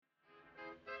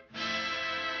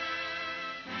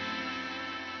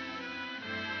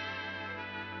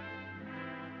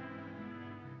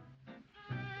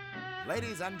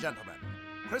Ladies and gentlemen,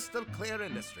 Crystal Clear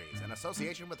Industries, in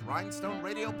association with Rhinestone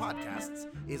Radio Podcasts,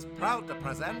 is proud to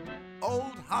present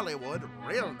Old Hollywood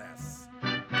Realness.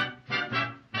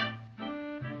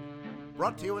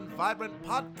 Brought to you in vibrant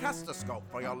podcastoscope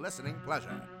for your listening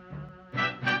pleasure.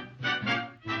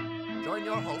 Join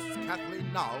your hosts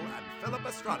Kathleen Null and Philip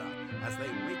Estrada as they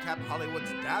recap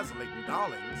Hollywood's dazzling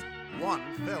darlings, one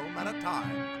film at a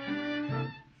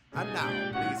time. And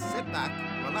now, please sit back,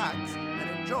 relax,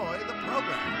 and enjoy the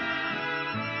program.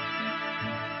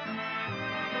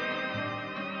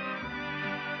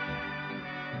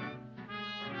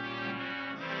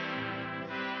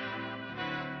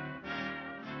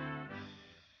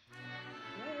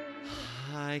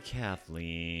 Hi,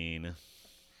 Kathleen.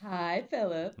 Hi,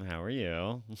 Philip. How are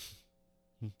you?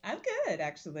 I'm good,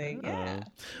 actually. Yeah.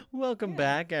 Welcome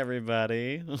back,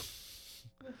 everybody.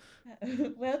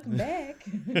 Welcome back.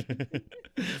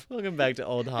 Welcome back to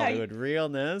Old Hollywood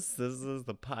Realness. This is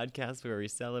the podcast where we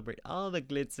celebrate all the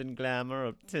glitz and glamour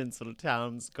of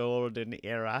Tinseltown's golden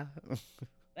era.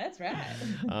 That's right.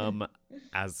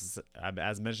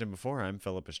 As mentioned before, I'm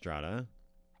Philip Estrada.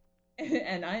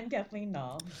 And I'm Kathleen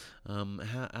Null.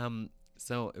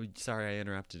 So sorry I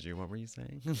interrupted you. What were you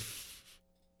saying?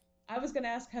 I was going to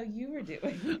ask how you were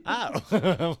doing. Oh.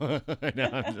 No,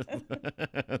 I'm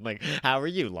just like, how are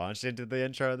you? Launched into the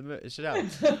intro of the show.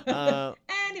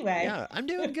 Anyway. Yeah, I'm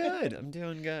doing good.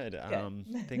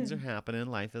 Things are happening.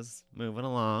 Life is moving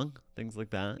along. Things like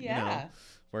that. Yeah. You know,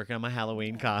 working on my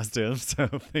Halloween costume, so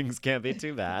things can't be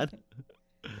too bad.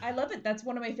 I love it. That's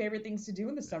one of my favorite things to do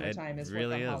in the summertime is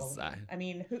really work on is. Halloween. I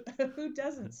mean, who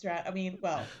doesn't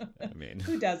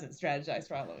who doesn't strategize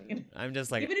for Halloween? I'm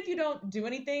just like, even if you don't do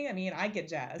anything, I mean, I get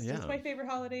jazzed. Yeah. It's my favorite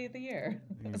holiday of the year.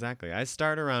 Exactly. I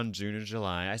start around June or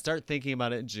July. I start thinking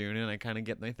about it in June, and I kind of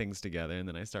get my things together, and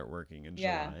then I start working in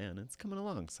July, and it's coming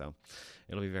along. So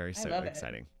it'll be very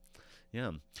exciting.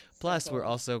 Yeah. Plus, we're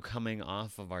also coming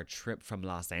off of our trip from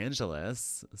Los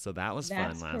Angeles, so that was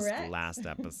fun last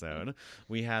episode.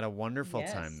 We had a wonderful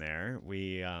time there.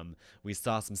 We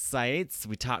saw some sights.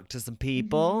 We talked to some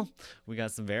people. We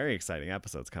got some very exciting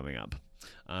episodes coming up.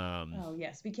 Oh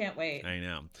yes, we can't wait. I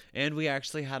know. And we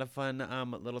actually had a fun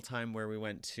little time where we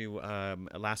went to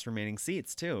Last Remaining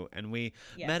Seats too, and we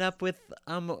met up with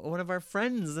one of our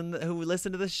friends who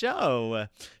listened to the show.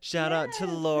 Shout out to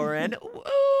Lauren. Woo!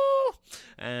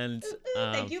 And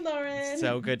thank you, Lauren.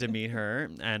 So good to meet her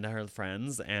and her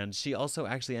friends. And she also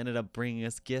actually ended up bringing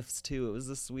us gifts too. It was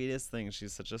the sweetest thing.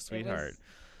 She's such a sweetheart.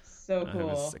 So cool.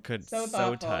 I was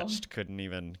so touched. Couldn't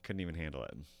even handle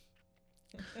it.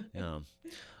 Yeah.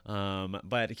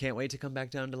 But I can't wait to come back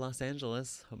down to Los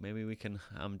Angeles. Hope maybe we can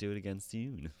do it again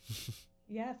soon.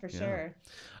 Yeah, for sure.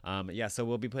 So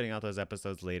we'll be putting out those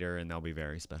episodes later, and they'll be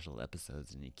very special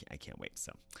episodes, and I can't wait.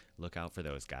 So look out for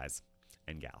those, guys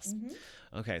and gals.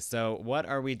 Okay, so what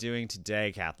are we doing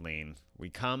today, Kathleen? We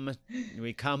come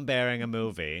bearing a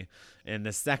movie in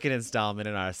the second installment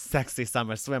in our Sexy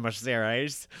Summer Swimmer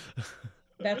series.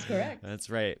 That's correct. That's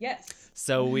right. Yes.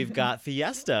 So we've got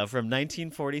Fiesta from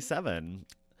 1947.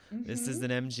 This is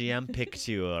an MGM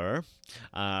picture.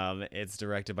 It's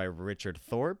directed by Richard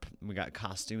Thorpe. We got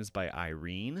costumes by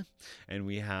Irene, and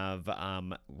we have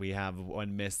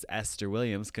one Miss Esther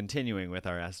Williams, continuing with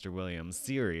our Esther Williams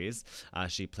series.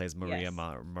 She plays Maria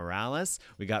Morales.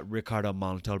 We got Ricardo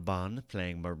Montalban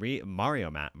playing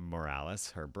Mario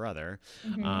Morales, her brother.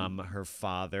 Her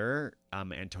father,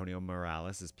 Antonio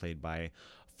Morales, is played by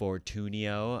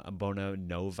Fortunio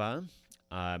Bonanova.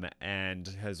 And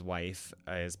his wife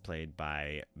is played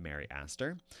by Mary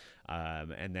Astor.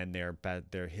 And then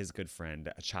his good friend,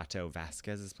 Chato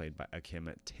Vasquez, is played by Akim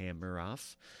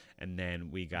Tamiroff. And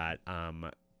then we got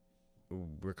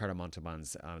Ricardo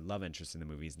Montalban's love interest in the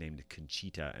movie is named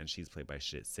Conchita, and she's played by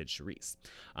Sid Charisse.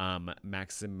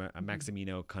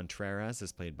 Maximino Contreras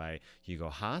is played by Hugo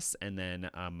Haas, and then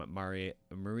Maria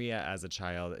as a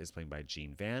child is played by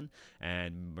Jean Van,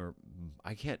 and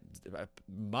I can't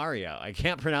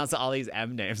pronounce all these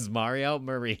M names.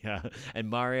 Maria, and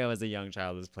Mario as a young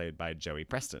child is played by Joey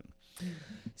Preston.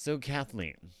 So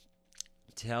Kathleen,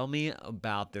 tell me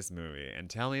about this movie, and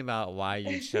tell me about why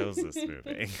you chose this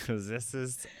movie, because this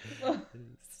is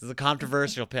a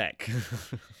controversial pick.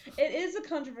 It is a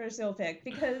controversial pick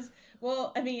because,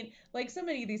 well, I mean, like so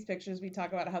many of these pictures, we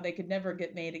talk about how they could never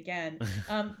get made again.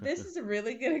 This is a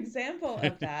really good example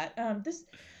of that.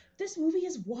 This movie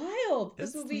is wild.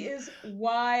 This movie is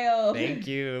wild. Thank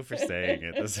you for saying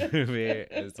it. This movie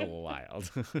is wild.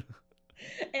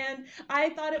 And I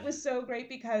thought it was so great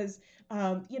because,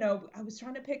 I was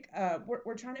trying to pick,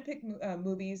 we're trying to pick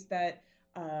movies that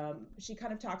she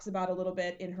kind of talks about a little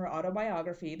bit in her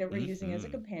autobiography that we're using as a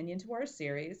Mhm. companion to our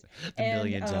series. The And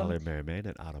Million Dollar Mermaid,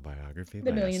 an autobiography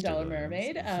The by Million Esther Dollar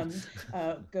Williams.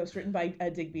 Mermaid, ghost written by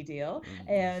Digby Deal. Mhm.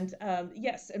 And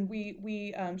yes, and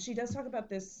we she does talk about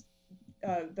this,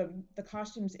 the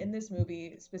costumes in this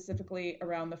movie, specifically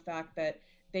around the fact that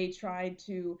they tried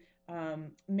to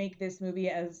make this movie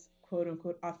as quote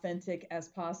unquote authentic as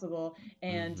possible.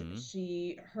 And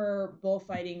Mhm. her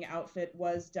bullfighting outfit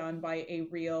was done by a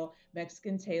real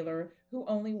Mexican tailor who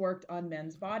only worked on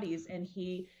men's bodies. And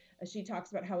she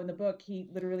talks about how in the book he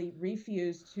literally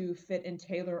refused to fit and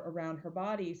tailor around her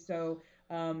body. So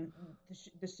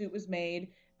the suit was made,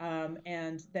 and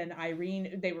then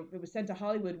it was sent to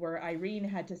Hollywood, where Irene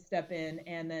had to step in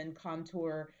and then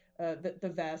contour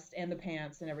the vest and the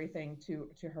pants and everything to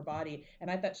her body.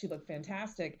 And I thought she looked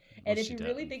fantastic. Well, And if she you did.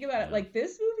 really think about it, Yeah. like,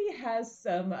 this movie has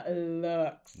some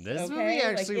looks, This movie okay?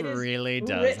 Like, actually it is really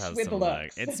does rich have with some look.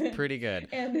 looks. It's pretty good.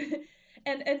 and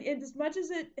and as much as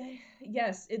it,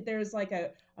 yes, there's like a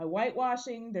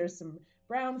whitewashing, there's some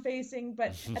brown facing, but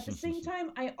at the same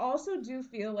time, I also do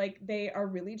feel like they are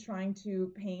really trying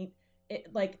to paint it,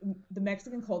 like, the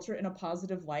Mexican culture in a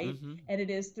positive light, Mhm. and it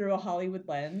is through a Hollywood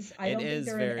lens. I It don't think is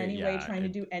they're in very, any way yeah. trying to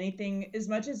do anything, as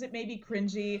much as it may be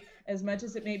cringy, as much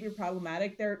as it may be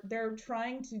problematic. They're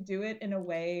trying to do it in a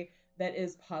way that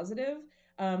is positive.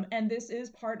 And this is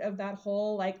part of that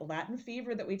whole, like, Latin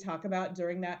fever that we talk about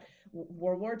during that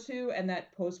World War II and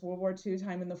that post World War II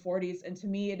time in the 40s. And to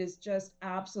me, it is just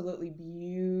absolutely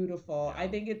beautiful. I Yeah.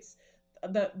 think it's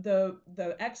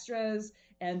the extras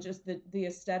and just the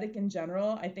aesthetic in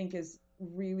general, I think, is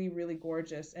really, really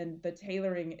gorgeous. And the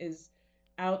tailoring is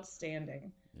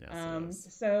outstanding. Yes, it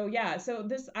is. So yeah, so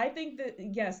I think that,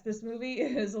 yes, this movie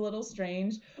is a little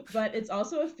strange, but it's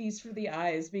also a feast for the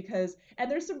eyes, and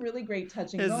there's some really great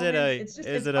touching moments. Is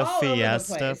It's it a all over the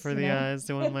fiesta place, for you the know?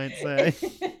 eyes, one might say?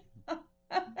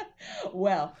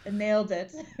 Well, nailed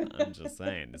it. I'm just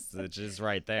saying, it's just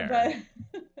right there.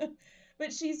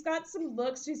 But she's got some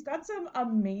looks. She's got some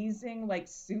amazing, like,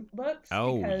 suit looks,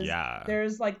 Oh, because yeah.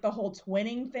 there's, like, the whole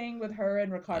twinning thing with her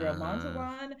and Ricardo Uh-huh.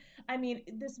 Montalban. I mean,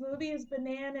 this movie is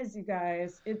bananas, you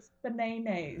guys. It's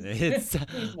bananas. It's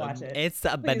Please watch it. It's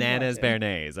a Please bananas watch it.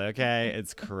 béarnaise, okay?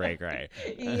 It's cray.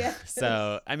 Yes.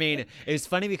 So, I mean, it was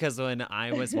funny because when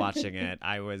I was watching it,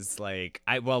 I was like,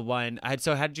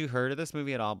 so had you heard of this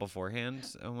movie at all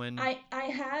beforehand? When I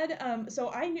had,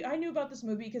 so I knew about this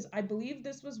movie because I believe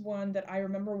this was one that I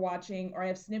remember watching, or I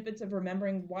have snippets of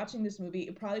remembering watching this movie.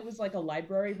 It probably was like a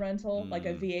library rental, like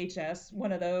a VHS,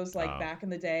 one of those, like, Oh. back in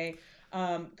the day.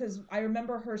 Because I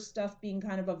remember her stuff being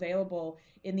kind of available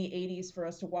in the 80s for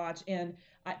us to watch. And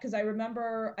because I do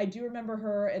remember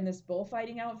her in this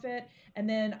bullfighting outfit. And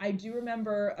then I do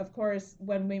remember, of course,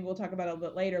 when we'll talk about it a little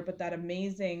bit later, but that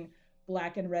amazing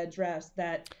black and red dress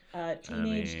that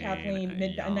teenage Kathleen,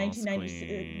 mid yes, 1990s,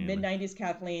 queen. mid 90s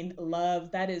Kathleen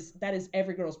loved. That is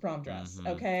every girl's prom dress. Mhm.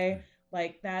 Okay,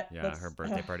 like that. Yeah, her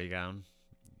birthday party gown.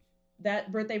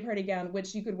 That birthday party gown,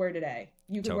 which you could wear today.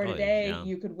 You could wear Totally, today. yeah.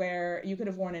 You could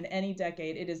have worn in any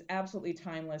decade. It is absolutely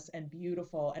timeless and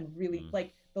beautiful, and really,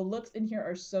 like, the looks in here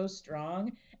are so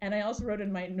strong. And I also wrote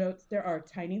in my notes, there are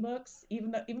tiny looks,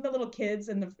 even the little kids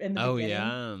in the Oh, beginning,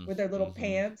 yeah. with their little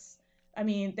pants. I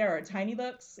mean, there are tiny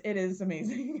looks. It is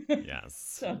amazing. Yes.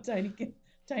 So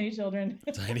tiny children.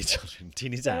 Tiny children,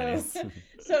 teeny tinies.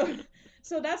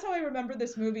 So that's how I remember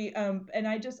this movie. And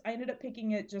I ended up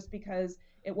picking it just because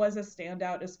it was a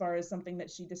standout as far as something that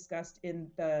she discussed in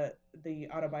the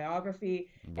autobiography.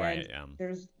 Right, And yeah.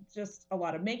 there's just a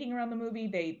lot of making around the movie.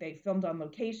 They filmed on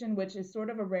location, which is sort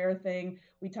of a rare thing.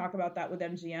 We talk about that with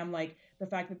MGM, like the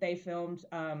fact that they filmed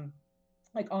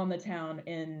like on the town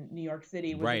in New York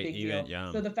City was a big deal.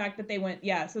 Yeah. So the fact that they went,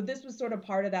 so this was sort of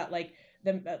part of that, like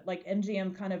them, like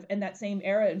MGM kind of in that same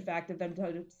era, in fact, of them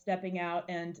stepping out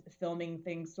and filming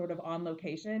things sort of on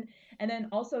location. And then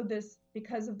also this,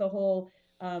 because of the whole,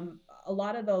 a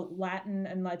lot of the Latin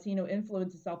and Latino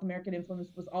influence, South American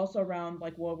influence, was also around,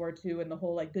 like, World War II and the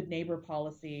whole, like, good neighbor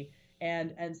policy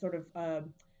and sort of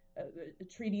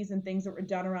treaties and things that were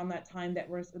done around that time that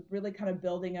were really kind of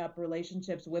building up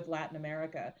relationships with Latin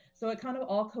America. So it kind of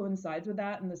all coincides with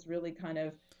that in this really kind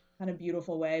of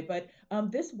beautiful way. But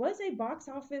this was a box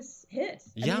office hit.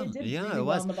 I mean, it did really it was.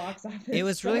 well in the box office. It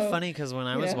was really funny because when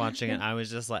I was watching it, I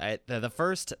was just like, the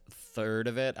first third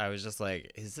of it, I was just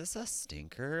like, is this a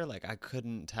stinker? Like, I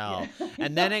couldn't tell.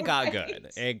 And then it got good.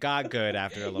 It got good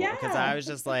after a little, because I was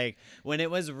just like, when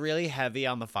it was really heavy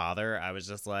on the father, I was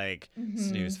just like,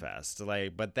 snooze fest.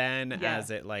 Like, but then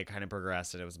as it, like, kind of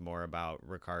progressed, and it was more about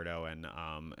Ricardo, and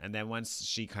then once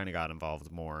she kind of got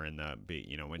involved more in the,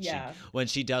 when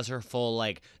she does her full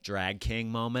like drag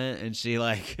king moment, and she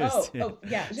like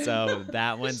yeah. So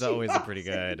that one's She always a walks pretty in.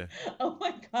 good. Oh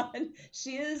my god,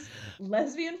 she is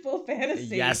lesbian full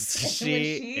fantasy. Yes, And she when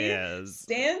she is.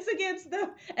 stands against the,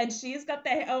 and she's got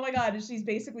the, oh my god, and she's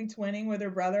basically twinning with her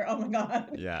brother. Oh my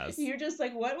god. Yes. You're just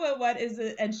like, what is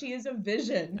it? And she is a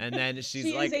vision. And then she's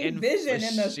she like is a vision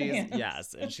in those she's pants.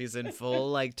 yes, and she's in full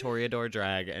like Toreador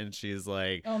drag, and she's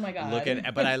like Oh my god. looking.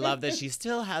 But I love that she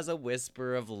still has a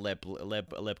whisper of lip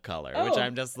color, which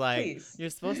I'm just like, please. you're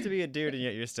supposed to be a dude, and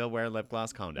yet you're still wearing lip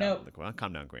gloss. Calm down. Nope. Well,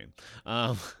 calm down, queen.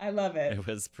 I love it. It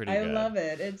was pretty I good. love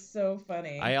it. It's so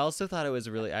funny. I also thought it was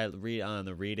really. I read on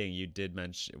the reading you did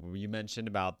mention. You mentioned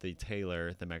about the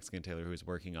tailor, the Mexican tailor who was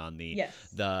working on the Yes.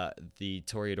 the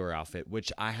Toreador outfit,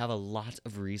 which I have a lot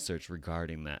of research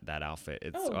regarding that outfit.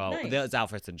 It's nice. those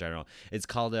outfits in general. It's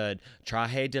called a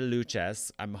traje de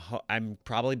luces. I'm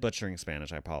probably butchering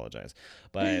Spanish. I apologize,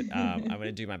 but I'm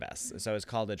gonna do my best. So it's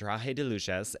called a traje de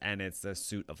luces, and it's a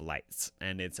suit of lights.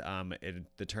 And it's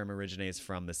the term originates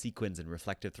from the sequins and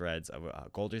reflective threads of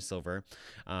gold or silver,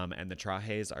 and the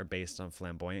trajes are based on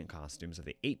flamboyant costumes of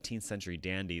the 18th century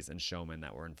dandies and showmen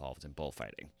that were involved in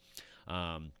bullfighting.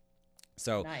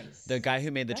 So nice. the guy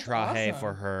who made the That's traje awesome.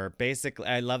 for her, basically,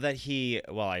 I love that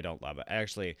I don't love it.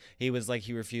 Actually, he was like,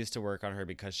 he refused to work on her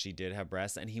because she did have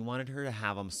breasts, and he wanted her to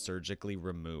have them surgically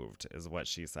removed, is what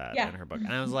she said in her book.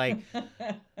 And I was like,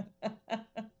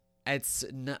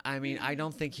 I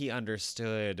don't think he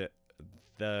understood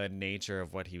the nature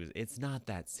of what he was. It's not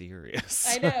that serious.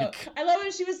 I know. I love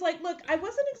when she was like, look, I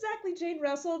wasn't exactly Jane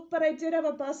Russell, but I did have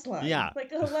a bust line. Yeah.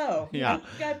 Like, hello. Yeah.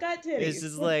 I've got titties. It's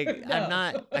just like, No. I'm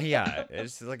not, yeah.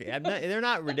 It's just like, they're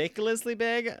not ridiculously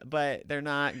big, but they're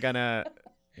not gonna,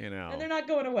 And they're not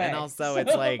going away. And also,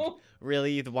 it's like,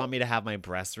 really, you want me to have my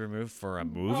breasts removed for a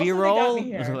movie Also, role?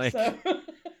 They got me here, Like, so.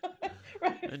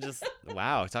 Right. and just,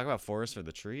 wow, talk about forest for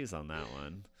the trees on that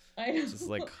one. I know. Just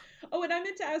like, Oh, and I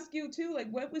meant to ask you too, like,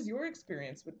 what was your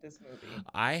experience with this movie?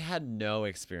 I had no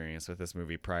experience with this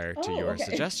movie prior to Oh, your okay.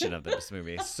 suggestion of this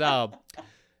movie. So,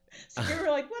 So you were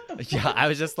like, what the fuck? yeah, I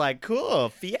was just like, cool,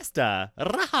 fiesta,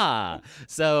 raha.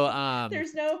 So,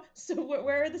 There's no, so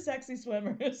where are the sexy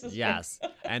swimmers? yes.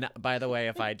 And by the way,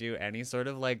 if I do any sort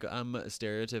of like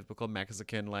stereotypical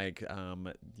Mexican like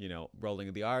rolling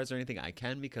of the R's or anything, I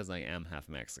can because I am half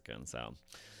Mexican. So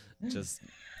just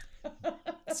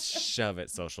shove it,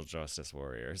 social justice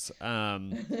warriors.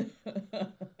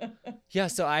 Yeah,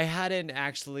 so I hadn't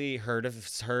actually heard,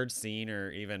 seen,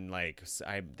 or even like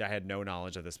I had no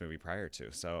knowledge of this movie prior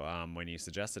to. So when you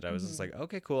suggested, I was just like,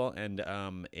 okay, cool. And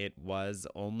it was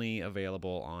only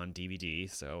available on DVD,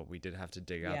 so we did have to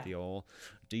dig out the old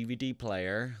DVD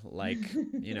player, like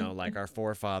like our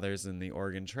forefathers in the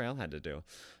Oregon Trail had to do.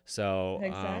 So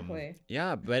Exactly.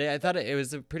 yeah, but I thought it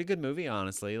was a pretty good movie,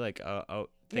 honestly. Like I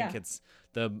think Yeah. it's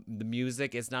the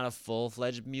music. It's not a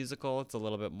full-fledged musical. It's a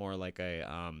little bit more like a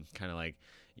kind of like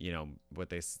what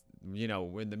they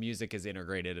when the music is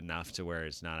integrated enough to where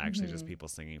it's not actually just people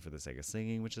singing for the sake of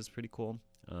singing, which is pretty cool.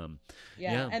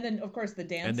 Yeah, and then of course the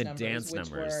dance numbers, which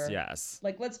were, yes.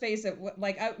 Like, let's face it,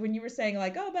 like when you were saying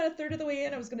like, oh, about a third of the way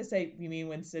in, I was gonna say, you mean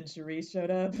when Sid Charisse showed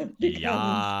up?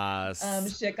 Because,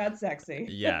 Yes. shit got sexy.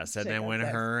 Yes, and Shit then got when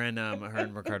sexy. her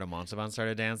and Ricardo Montalban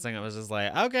started dancing, I was just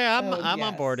like, okay, I'm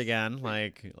on board again.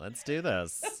 Like, let's do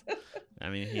this. I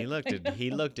mean, he looked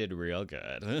it real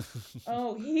good.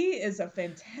 Oh, he is a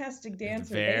fantastic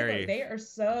dancer. Very. They are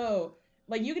so,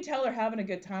 like, you can tell they're having a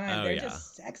good time. Oh, They're yeah.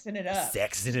 just sexing it up.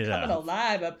 Sexing it Coming up.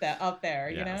 alive up there,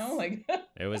 you Yes. know? Like,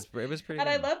 It was pretty and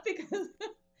I good. love because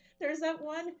there's that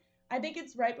one, I think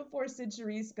it's right before Sid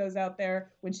Charisse goes out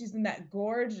there when she's in that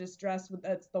gorgeous dress with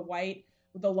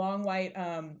the long white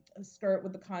skirt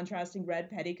with the contrasting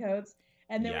red petticoats.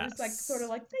 And then we're just like, Yes. sort of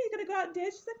like, hey, you gonna go out and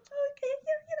dance? She's like, oh, okay,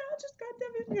 yeah, I'll just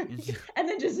goddamn it. And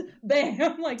then just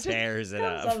bam, like, just Tears it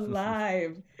comes up.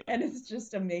 alive. And it's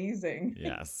just amazing.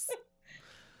 Yes.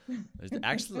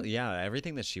 Actually, yeah,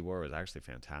 everything that she wore was actually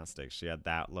fantastic. She had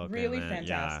that look. Really and then,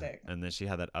 fantastic. Yeah. And then she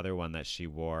had that other one that she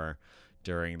wore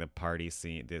during the party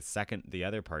scene, the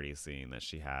other party scene that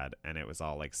she had, and it was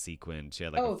all like sequined. She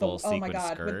had like a full oh my sequin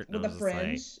God, skirt. with and the I was just like,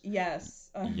 fringe.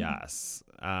 Yes. yes.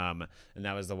 And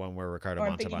that was the one where Ricardo Or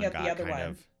I'm thinking Montalban of the got other kind one.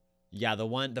 of. Yeah,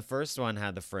 the first one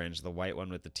had the fringe, the white one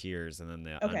with the tears, and then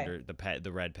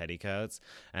the red petticoats,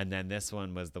 and then this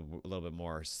one was a little bit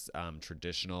more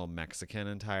traditional Mexican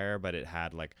attire, but it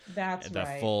had like That's the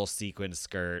right. full sequin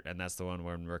skirt, and that's the one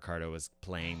when Ricardo was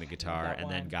playing the guitar, that and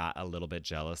then one. got a little bit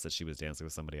jealous that she was dancing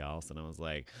with somebody else, and I was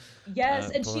like, Yes,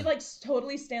 and pull- she like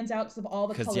totally stands out because of all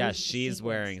the 'Cause, colors. yeah, of the she's sequins.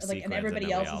 wearing like, sequins and and everybody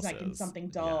nobody else is like in else something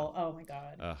is. dull. Oh my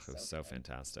God. ugh, it was so good.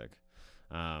 fantastic.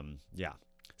 Yeah.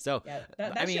 So, Yeah,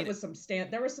 that I shit mean, was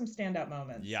there were some standout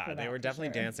moments. yeah, For they that, were for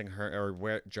definitely sure. dancing her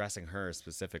or dressing her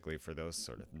specifically for those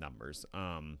sort of numbers.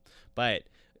 But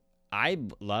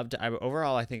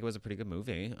overall, I think it was a pretty good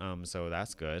movie. So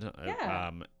that's good.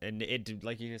 Yeah. And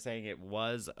like you were saying, it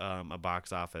was a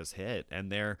box office hit,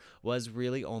 and there was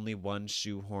really only one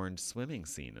shoehorned swimming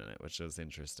scene in it, which was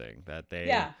interesting that they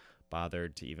Yeah.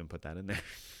 bothered to even put that in there.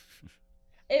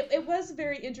 It was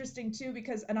very interesting too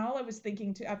because and all I was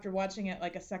thinking too after watching it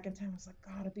like a second time I was like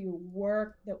God the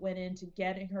work that went into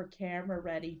getting her camera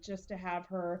ready just to have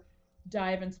her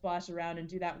dive and splash around and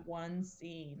do that one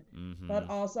scene, Mm-hmm. but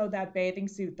also that bathing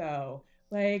suit though,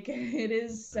 like it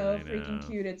is so I freaking know.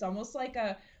 cute. It's almost like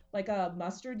a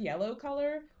mustard yellow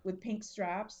color with pink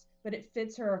straps, but it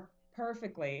fits her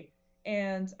perfectly.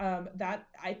 And that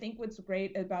I think what's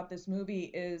great about this movie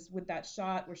is with that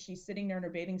shot where she's sitting there in her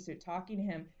bathing suit talking to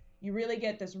him, you really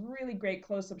get this really great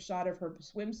close-up shot of her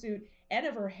swimsuit and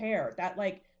of her hair.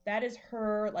 That is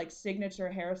her like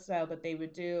signature hairstyle that they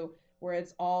would do where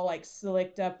it's all like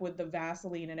slicked up with the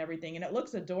Vaseline and everything. And it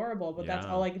looks adorable, but that's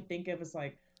Yeah. all I could think of is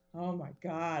like, oh my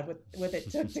God, what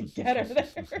it took to get her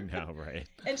there. No, right.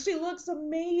 And she looks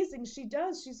amazing. She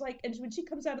does. She's like, and when she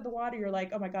comes out of the water, you're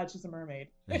like, oh my God, she's a mermaid.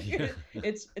 Yeah.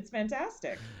 It's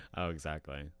fantastic. Oh,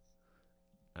 exactly.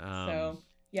 Um, So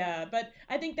yeah, but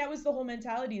I think that was the whole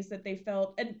mentality is that they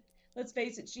felt, and let's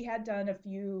face it, she had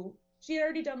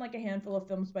already done like a handful of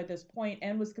films by this point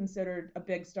and was considered a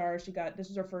big star. This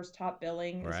was her first top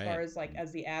billing as far right. as like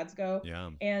as the ads go. Yeah.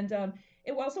 And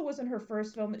it also wasn't her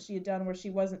first film that she had done where she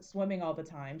wasn't swimming all the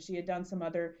time. She had done some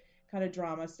other kind of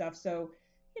drama stuff. So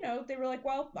they were like,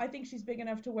 well, I think she's big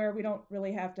enough to where we don't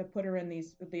really have to put her in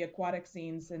the aquatic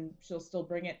scenes and she'll still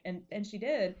bring it. And she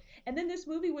did. And then this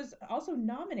movie was also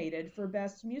nominated for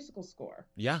best musical score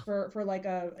Yeah. for like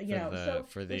a, so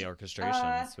For the which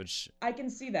orchestrations, which I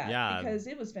can see that yeah, because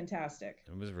it was fantastic.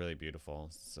 it was really beautiful.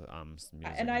 So,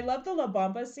 music. And I love the La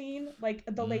Bamba scene. Like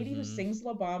the lady who Mm-hmm. sings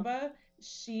La Bamba,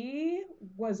 she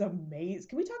was amazing.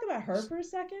 Can we talk about her for a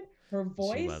second? Her She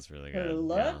voice, was really her good. Yeah.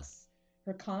 looks,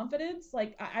 her confidence.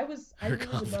 Like I Her really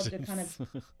would love to kind of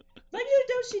confidence. like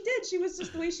she did. She was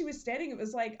just the way she was standing. It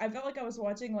was like I felt like I was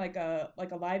watching like a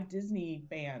live Disney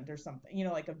band or something.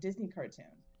 Like a Disney cartoon.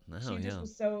 Oh She just yeah.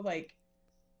 was so like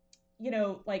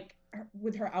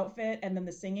with her outfit and then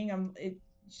the singing.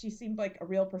 She seemed like a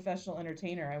real professional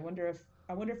entertainer. I wonder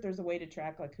if there's a way to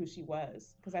track like who she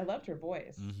was because I loved her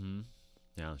voice Mm-hmm.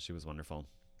 Yeah, she was wonderful.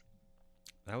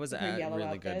 That was with her yellow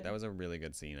really good. outfit. That was a really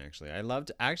good scene, actually. I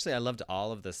loved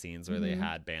all of the scenes where they Mm-hmm.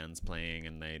 had bands playing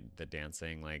and the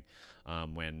dancing, like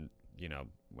when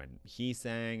when he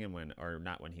sang and or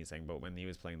not when he sang, but when he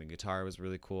was playing the guitar was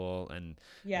really cool. And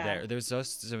Yeah. there's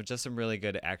just some really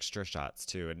good extra shots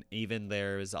too. And even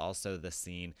there's also the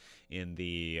scene in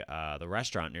the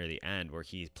restaurant near the end where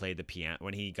he played the piano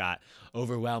when he got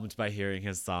overwhelmed by hearing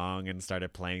his song and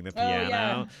started playing the Oh yeah.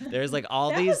 piano. There's like all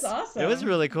That these. was awesome. It was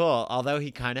really cool. Although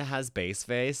he kind of has bass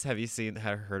face. Have you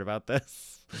heard about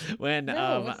this? When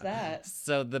No, what's that?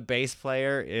 so the bass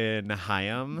player in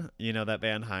Haim, you know that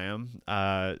band Haim,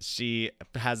 she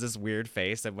has this weird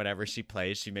face, and whenever she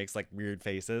plays she makes like weird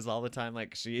faces all the time.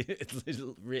 Like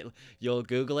you'll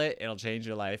Google it, it'll change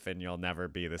your life and you'll never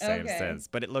be the same Okay. since.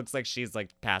 But it looks like she's like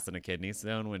passing a kidney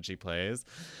stone when she plays.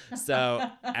 So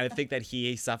I think that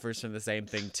he suffers from the same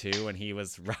thing too, and he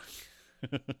was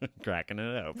cracking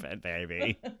it open,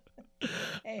 baby.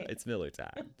 Hey, It's Miller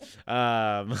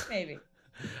time. maybe.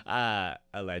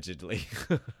 Allegedly.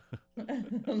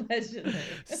 Allegedly.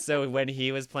 So when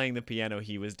he was playing the piano,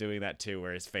 he was doing that too,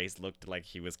 where his face looked like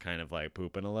he was kind of like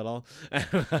pooping a little. And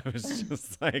I was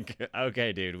just like,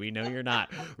 okay, dude, we know you're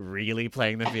not really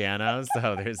playing the piano,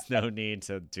 so there's no need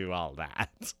to do all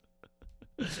that.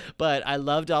 But I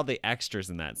loved all the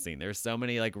extras in that scene. There's so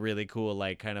many like really cool,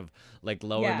 like kind of like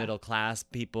lower Yeah. middle class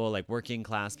people, like working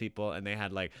class people, and they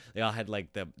all had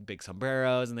like the big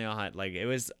sombreros, and they all had like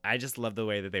I just love the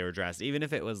way that they were dressed. Even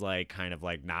if it was like kind of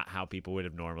like not how people would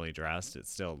have normally dressed, it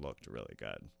still looked really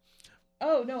good.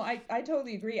 Oh no, I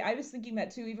totally agree. I was thinking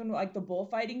that too, even like the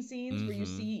bullfighting scenes where you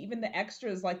Mm-hmm. see even the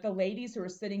extras, like the ladies who are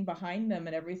sitting behind them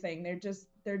and everything,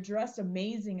 they're dressed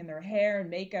amazing and their hair and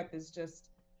makeup is just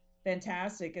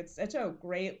fantastic. It's such a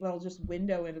great little just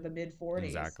window into the mid 40s.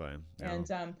 Exactly. Yeah.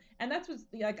 And that's what's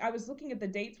like I was looking at the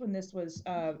dates when this was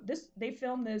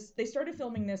they started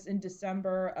filming this in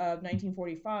December of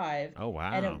 1945 Oh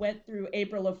wow. and it went through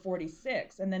April of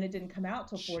 46 and then it didn't come out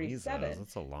till 47. Jesus,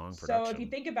 that's a long So production. if you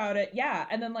think about it, yeah,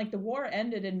 and then like the war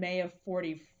ended in May of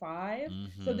 45.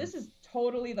 So Mhm. this is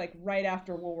totally like right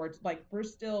after World War II. Like we're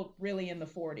still really in the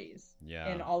 40s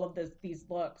Yeah. in all of these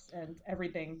looks and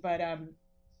everything. But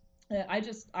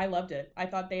I loved it. I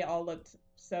thought they all looked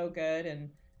so good and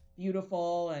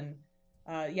beautiful, and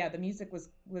yeah, the music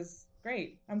was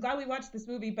great. I'm glad we watched this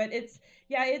movie, but it's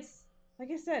like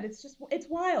I said, it's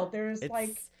wild. There's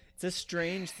like It's a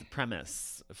strange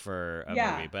premise for a movie,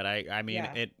 yeah, but I mean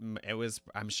yeah, it was,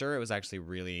 I'm sure it was actually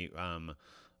really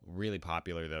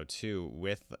popular though too,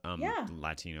 with yeah.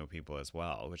 Latino people as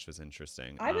well, which was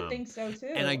interesting. I would think so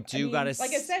And I too. I do mean, gotta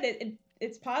like I said,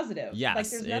 it's positive. Like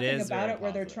yes, there's it nothing is about very it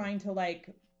where they're positive. trying to like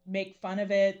make fun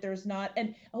of it. There's not,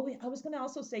 and oh, wait, I was gonna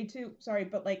also say too. Sorry,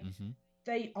 but like Hmm.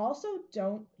 they also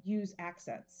don't use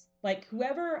accents. Like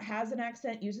whoever has an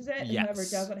accent uses it, and whoever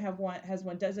Yes, doesn't have one has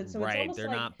one does it. So it's right. almost They're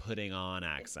like not putting on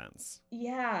accents.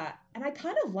 yeah, and I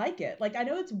kind of like it. Like I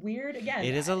know it's weird. Again,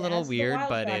 It is a it little adds to the weird, wild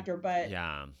but factor, but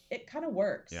yeah, it kind of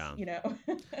works, yeah. you know.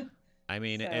 I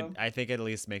mean, So I think at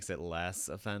least makes it less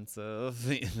offensive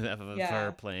for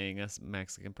yeah. playing a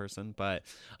Mexican person. But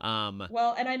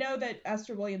Well, and I know that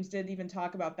Esther Williams did even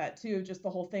talk about that too, just the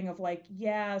whole thing of like,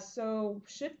 yeah, so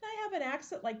shouldn't I have an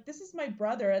accent? Like, this is my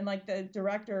brother. And like the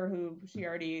director who she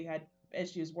already had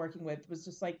issues working with was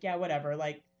just like, yeah, whatever.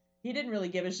 Like, he didn't really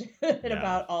give a shit yeah,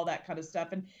 about all that kind of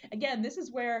stuff. And again, this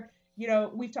is where,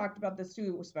 we've talked about this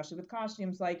too, especially with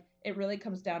costumes. Like, it really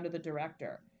comes down to the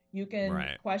director. You can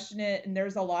right. question it. And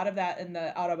there's a lot of that in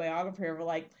the autobiography where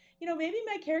like, maybe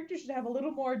my character should have a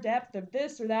little more depth of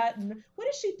this or that. And what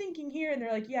is she thinking here? And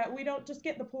they're like, yeah, we don't just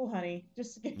get in the pool, honey.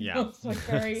 Just, Yeah, it's like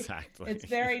very, exactly. it's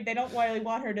very, they don't really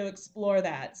want her to explore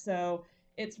that. So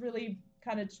it's really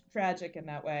kind of tragic in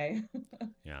that way.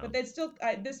 Yeah. But it's still,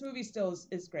 this movie still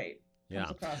is great. Comes Yeah,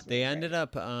 across they really great. ended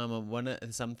up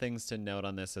some things to note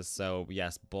on this is, so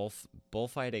yes,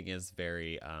 bullfighting is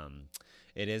very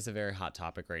it is a very hot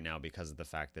topic right now because of the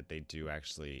fact that they do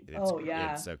actually Oh,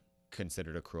 yeah. it's a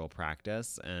considered a cruel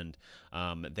practice, and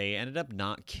they ended up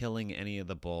not killing any of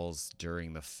the bulls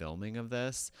during the filming of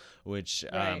this, which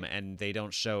Right. and they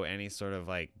don't show any sort of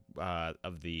like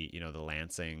of the the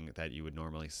lancing that you would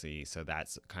normally see, so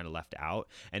that's kind of left out.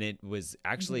 And it was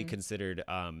actually Hmm. considered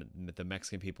the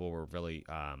Mexican people were really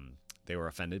they were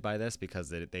offended by this because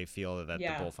they feel that the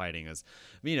Yeah. bullfighting is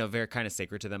very kind of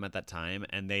sacred to them at that time.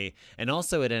 And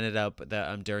also it ended up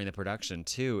that during the production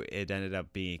too, it ended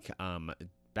up being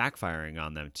backfiring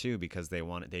on them too, because they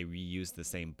reused the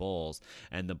same bulls,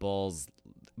 and the bulls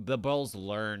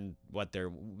learn what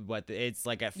it's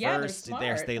like at Yeah, they're first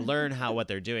smart. they learn what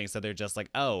they're doing, so they're just like,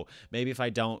 oh, maybe if I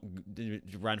don't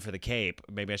run for the cape,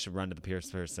 maybe I should run to the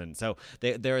pierce person. So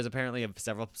there was apparently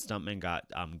several stuntmen got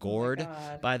Oh my gored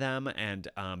God. by them, and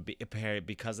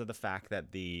because of the fact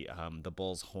that the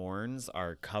bull's horns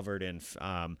are covered in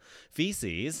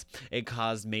feces, it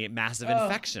caused massive Oh,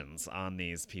 infections on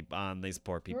these people, on these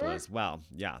poor people God. as well.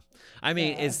 Yeah, I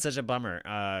mean, it's such a bummer.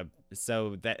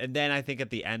 So that, and then I think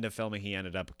at the end of filming, he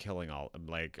ended up killing all,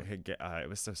 like, it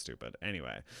was so stupid.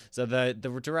 Anyway, so the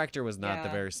director was not the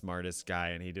Yeah. very smartest guy,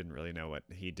 and he didn't really know what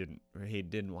he didn't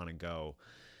want to go.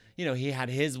 He had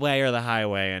his way or the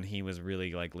highway, and he was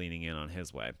really like leaning in on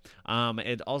his way.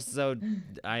 It also,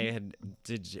 I had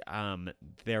did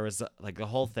there was like the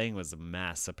whole thing was a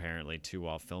mess apparently too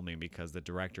while filming, because the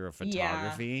director of Yeah.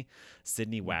 photography,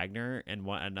 Sidney Wagner, and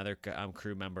another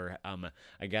crew member,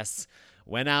 I guess,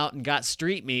 went out and got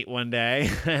street meat one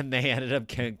day, and they ended up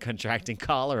contracting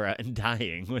cholera and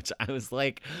dying. Which I was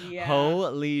like, Yeah.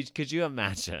 holy, could you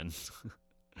imagine?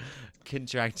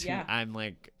 Contracting, Yeah. I'm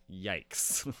like,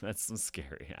 yikes. That's some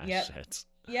scary ass Yep. shit.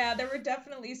 Yeah, there were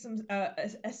definitely some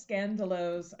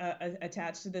scandalos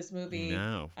attached to this movie.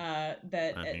 No,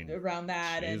 That I mean, around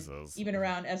that, and Jesus. even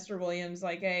around Esther Williams,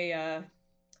 like, hey,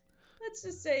 let's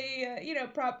just say,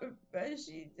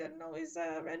 she didn't always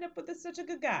end up with such a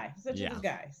good guy, such a Yeah, good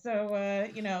guy. So,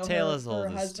 tale as her old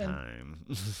as husband, time.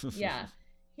 yeah,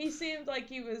 he seemed like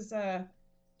he was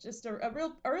just a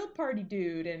real party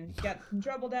dude, and got in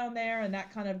trouble down there, and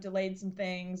that kind of delayed some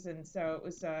things, and so it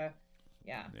was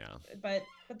yeah, Yeah, but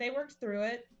they worked through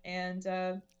it, and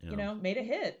yeah, made a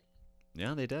hit.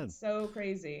 yeah, they did. So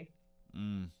crazy.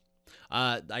 Mm.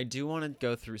 I do want to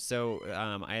go through. So,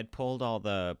 I had pulled all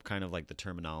the kind of like the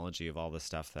terminology of all the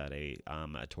stuff that a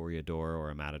toreador or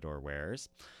a matador wears.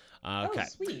 Oh, Okay.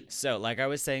 sweet. So, like I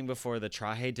was saying before, the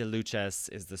traje de luces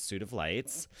is the suit of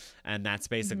lights, and that's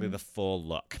basically Hmm. the full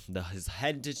look, his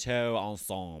head to toe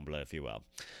ensemble, if you will.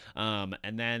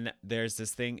 And then there's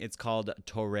this thing. It's called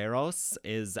toreros.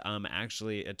 Is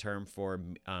actually a term for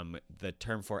the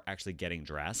term for actually getting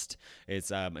dressed. It's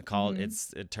called. Hmm.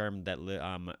 It's a term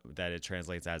that it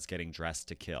translates as getting dressed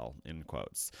to kill, in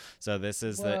quotes. So this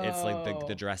is it's like the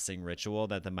Whoa. dressing ritual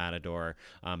that the matador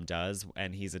does,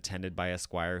 and he's attended by a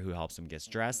squire who who helps him get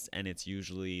dressed, and it's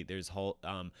usually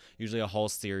usually a whole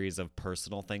series of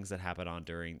personal things that happen on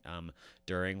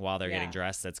during while they're getting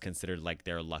dressed. That's considered like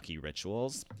their lucky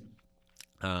rituals.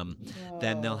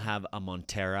 Then they'll have a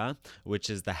montera, which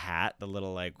is the hat, the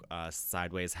little like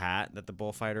sideways hat that the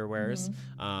bullfighter wears,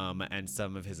 and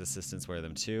some of his assistants wear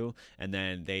them too. And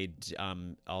then they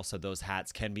also, those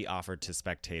hats can be offered to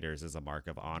spectators as a mark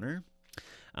of honor.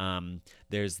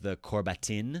 There's the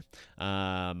corbatin,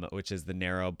 which is the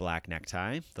narrow black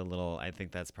necktie. The little, I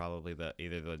think that's probably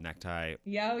either the necktie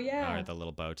or the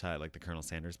little bow tie, like the Colonel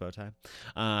Sanders bow tie.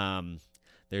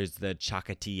 There's the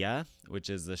chacatilla, which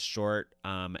is the short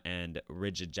and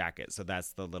rigid jacket. So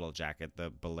that's the little jacket, the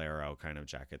bolero kind of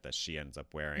jacket that she ends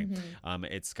up wearing.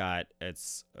 It's got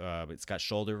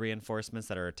shoulder reinforcements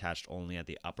that are attached only at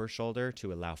the upper shoulder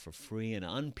to allow for free and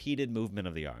unimpeded movement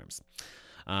of the arms.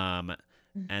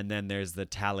 And then there's the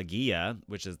talagia,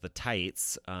 which is the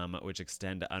tights, which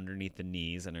extend underneath the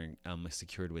knees and are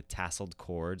secured with tasseled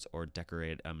cords or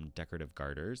decorative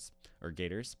garters or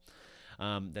gaiters.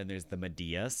 Then there's the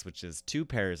medias, which is 2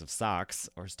 pairs of socks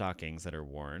or stockings that are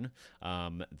worn.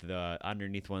 The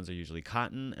underneath ones are usually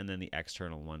cotton, and then the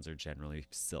external ones are generally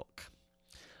silk.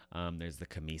 There's the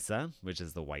camisa, which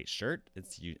is the white shirt.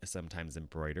 It's sometimes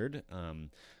embroidered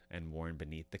and worn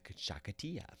beneath the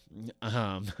chacatilla.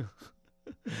 I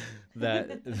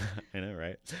know,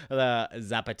 right? The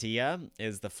zapatilla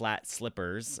is the flat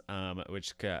slippers,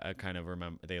 which kind of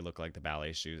they look like the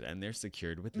ballet shoes, and they're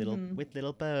secured with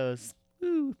little bows.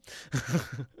 Woo.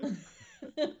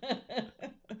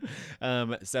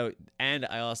 So, and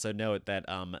I also note that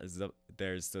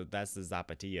that's the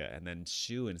zapatilla, and then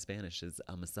shoe in Spanish is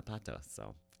zapato,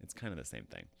 so it's kind of the same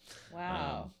thing.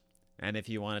 Wow. And if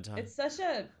you want to talk, it's such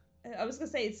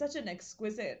an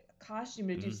exquisite costume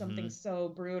to do something so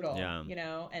brutal,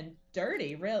 and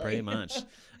dirty, really. Pretty much.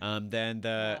 Then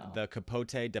the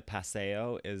capote de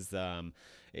paseo is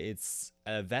it's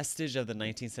a vestige of the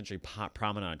 19th century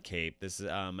promenade cape. This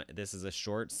is a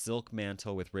short silk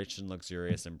mantle with rich and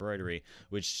luxurious embroidery,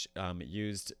 which is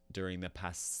used during the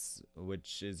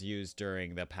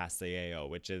paseo,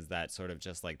 which is that sort of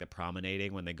just like the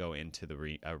promenading when they go into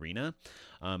the arena,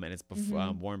 and it's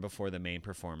worn before the main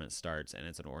performance starts, and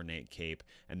it's an ornate cape,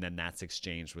 and then that's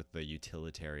exchanged with the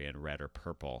utilitarian red or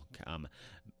purple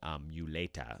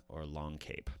muleta or long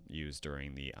cape used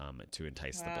during the to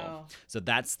entice the bull. So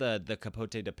that's the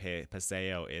capote de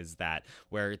paseo, is that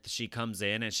where she comes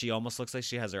in and she almost looks like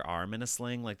she has her arm in a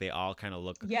sling, like they all kind of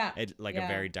look like a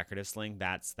very decorative sling.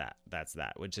 That's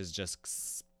that, which is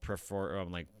just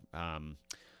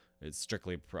it's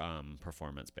strictly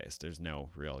performance based. There's no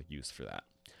real use for that.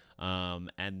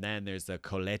 And then there's the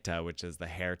coleta, which is the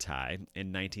hair tie.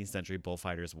 In 19th century,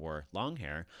 bullfighters wore long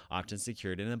hair, often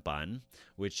secured in a bun,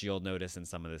 which you'll notice in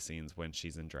some of the scenes when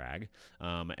she's in drag.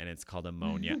 And it's called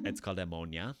ammonia.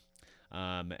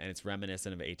 And it's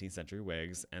reminiscent of 18th century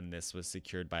wigs, and this was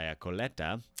secured by a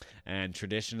coleta. And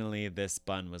traditionally, this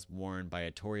bun was worn by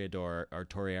a toreador or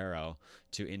torero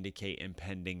to indicate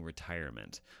impending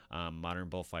retirement. Modern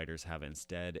bullfighters have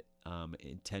instead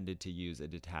intended to use a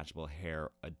detachable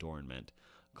hair adornment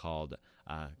called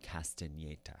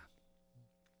castañeta,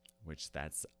 which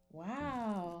that's...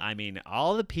 Wow. I mean,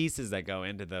 all the pieces that go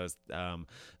into those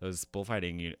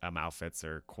bullfighting outfits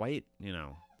are quite,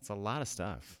 it's a lot of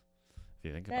stuff. If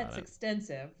you think about it. That's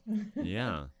extensive.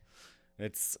 Yeah.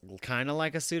 It's kind of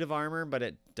like a suit of armor, but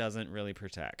it doesn't really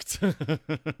protect.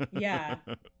 Yeah.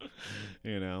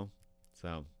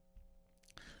 So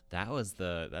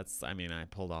I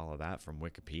pulled all of that from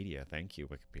Wikipedia. Thank you,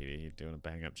 Wikipedia. You're doing a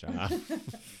bang up job.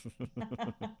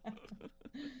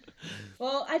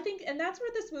 Well, I think, and that's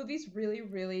where this movie's really,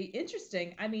 really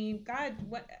interesting. I mean, God,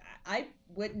 I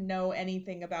wouldn't know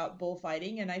anything about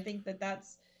bullfighting, and I think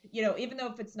that's, even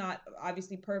though if it's not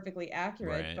obviously perfectly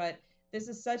accurate, right. But this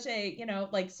is such a,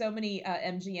 like so many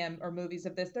MGM or movies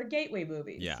of this, they're gateway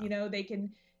movies. Yeah. They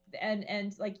can,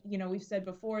 and like, we've said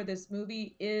before, this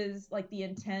movie is like the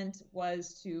intent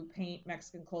was to paint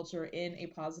Mexican culture in a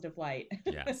positive light.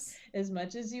 Yes. As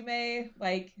much as you may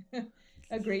like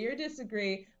agree or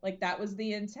disagree, like that was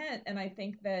the intent. And I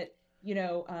think that,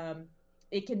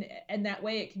 it can, and that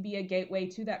way it can be a gateway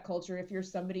to that culture if you're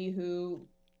somebody who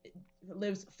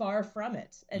lives far from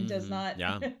it and does not,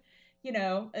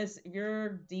 as you're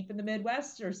deep in the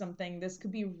Midwest or something, this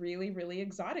could be really, really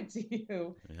exotic to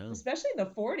you, especially in the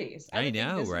 40s. I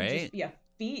know, think this right? Would just be a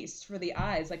feast for the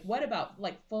eyes. Like, what about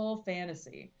like full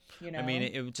fantasy? I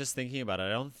mean, just thinking about it, I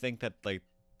don't think that like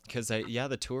because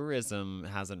the tourism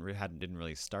didn't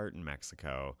really start in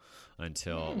Mexico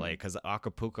until because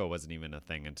Acapulco wasn't even a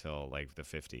thing until like the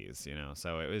 50s,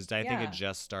 So it was. I think it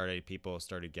just started. People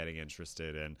started getting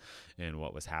interested in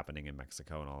what was happening in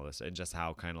Mexico and all this, and just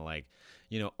how kind of like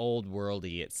old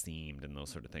worldy it seemed and those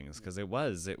sort of things. Because it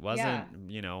wasn't.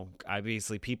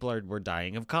 Obviously people were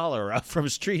dying of cholera from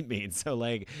street meat, so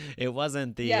like it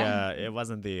wasn't the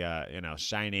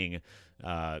shining.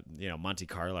 Monte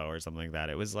Carlo or something like that.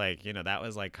 It was like, that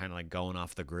was like kind of like going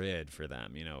off the grid for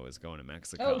them, it was going to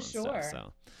Mexico. Oh, and sure. Stuff,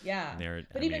 so yeah.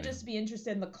 But even just to be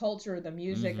interested in the culture, the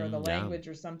music or the language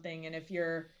or something. And if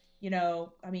you're,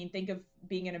 think of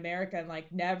being in America and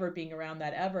like never being around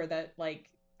that ever, that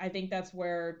like, I think that's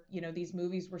where, these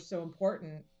movies were so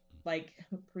important, like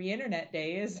pre-internet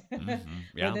days,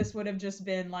 where this would have just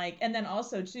been like, and then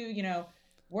also too,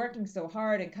 working so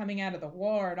hard and coming out of the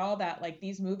war and all that, like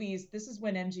these movies, this is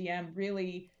when MGM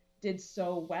really did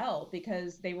so well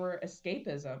because they were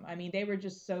escapism. I mean, they were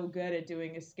just so good at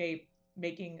doing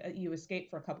making you escape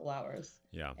for a couple hours.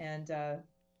 Yeah. And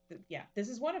this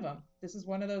is one of them. This is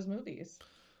one of those movies.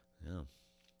 Yeah.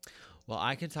 Well,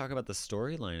 I can talk about the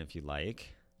storyline if you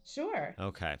like. Sure.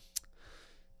 Okay.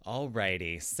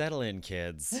 Alrighty. Settle in,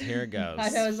 kids. Here it goes.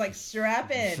 I was like,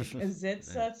 strap in. Is it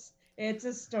such... It's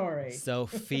a story. So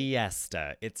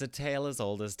Fiesta. It's a tale as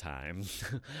old as time.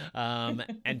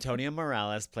 Antonio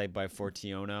Morales, played by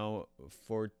Fortiono.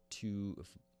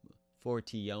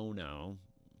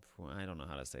 I don't know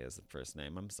how to say his first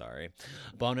name. I'm sorry.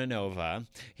 Bonanova.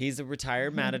 He's a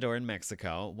retired matador in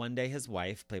Mexico. One day his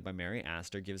wife, played by Mary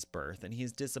Astor, gives birth, and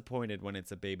he's disappointed when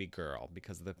it's a baby girl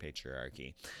because of the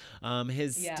patriarchy.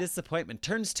 His disappointment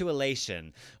turns to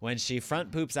elation when she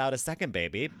front poops out a second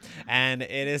baby, and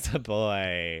it is a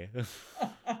boy.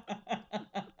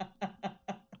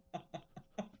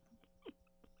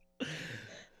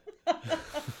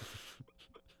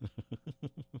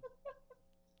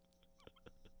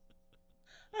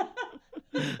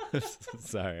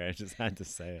 Sorry, I just had to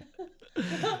say it.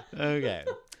 Okay.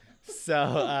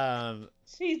 So,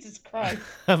 Jesus Christ.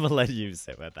 I'm going to let you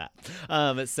say about that.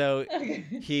 So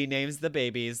he names the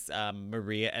babies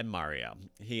Maria and Mario.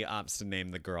 He opts to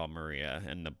name the girl Maria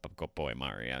and the boy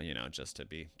Mario, just to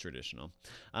be traditional.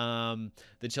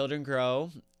 The children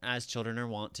grow, as children are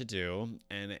wont to do,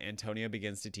 and Antonio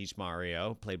begins to teach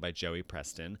Mario, played by Joey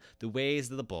Preston, the ways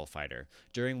of the bullfighter.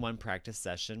 During one practice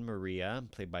session, Maria,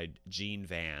 played by Jean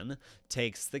Van,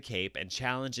 takes the cape and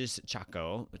challenges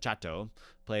Chato,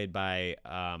 played by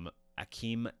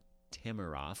Akim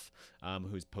Tamiroff,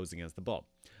 who's posing as the bull.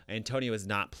 Antonio is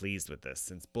not pleased with this,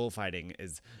 since bullfighting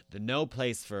is no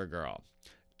place for a girl.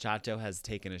 Chato has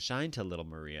taken a shine to little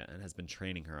Maria and has been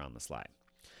training her on the sly.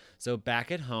 So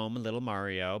back at home, little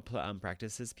Mario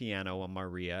practices piano while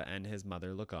Maria and his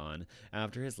mother look on.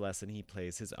 After his lesson, he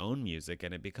plays his own music,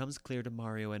 and it becomes clear to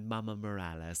Mario and Mama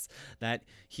Morales that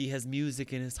he has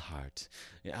music in his heart.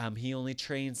 He only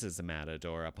trains as a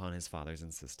matador upon his father's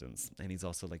insistence, and he's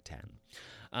also like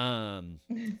 10.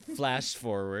 Flash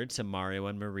forward to Mario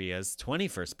and Maria's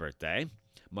 21st birthday.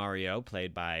 Mario,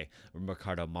 played by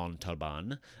Ricardo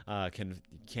Montalban,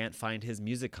 can't find his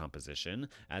music composition.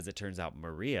 As it turns out,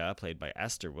 Maria, played by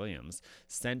Esther Williams,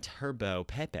 sent her beau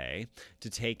Pepe to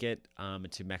take it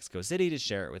to Mexico City to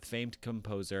share it with famed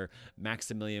composer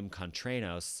Maximilian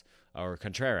Contreras,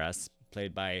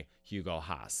 played by Hugo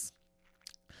Haas.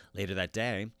 Later that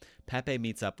day, Pepe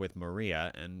meets up with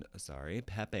Maria,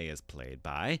 Pepe is played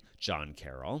by John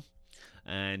Carroll.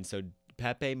 And so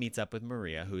Pepe meets up with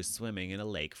Maria, who is swimming in a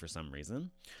lake for some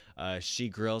reason. She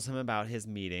grills him about his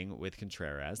meeting with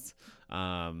Contreras.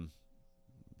 After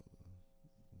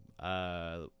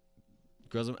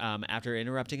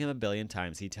interrupting him a billion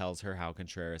times, he tells her how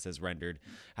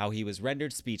he was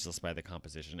rendered speechless by the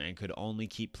composition and could only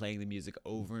keep playing the music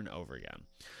over and over again.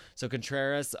 So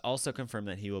Contreras also confirmed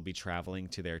that he will be traveling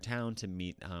to their town to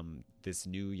meet this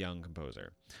new young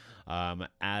composer.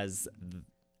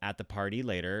 At the party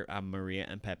later, Maria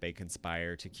and Pepe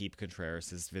conspire to keep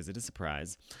Contreras' visit a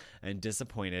surprise. And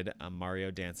disappointed,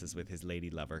 Mario dances with his lady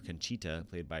lover, Conchita,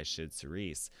 played by Shid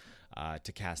Cerise,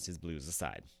 to cast his blues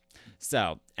aside.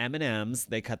 So, M&M's,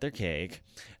 they cut their cake,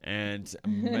 and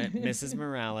Mrs.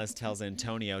 Morales tells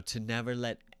Antonio to never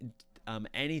let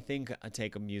anything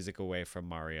take music away from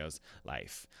Mario's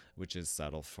life, which is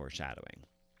subtle foreshadowing.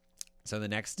 So the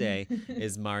next day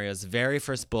is Mario's very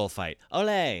first bullfight.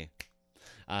 Ole!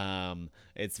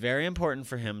 It's very important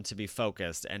for him to be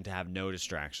focused and to have no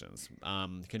distractions.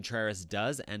 Contreras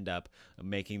does end up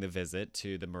making the visit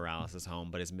to the Morales' home,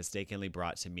 but is mistakenly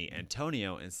brought to meet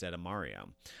Antonio instead of Mario.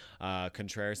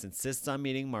 Contreras insists on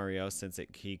meeting Mario since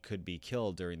he could be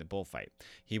killed during the bullfight.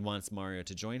 He wants Mario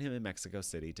to join him in Mexico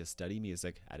City to study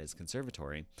music at his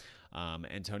conservatory.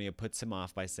 Antonio puts him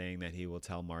off by saying that he will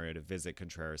tell Mario to visit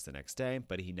Contreras the next day,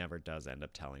 but he never does end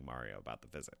up telling Mario about the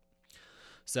visit.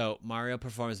 So Mario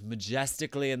performs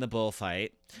majestically in the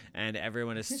bullfight, and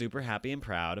everyone is super happy and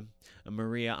proud.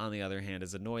 Maria, on the other hand,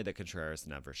 is annoyed that Contreras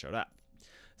never showed up.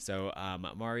 So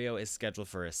Mario is scheduled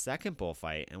for a second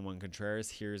bullfight, and when Contreras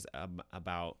hears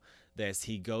about this,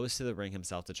 he goes to the ring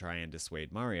himself to try and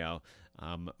dissuade Mario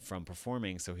from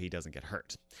performing so he doesn't get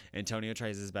hurt. Antonio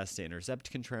tries his best to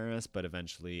intercept Contreras, but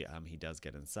eventually he does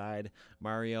get inside.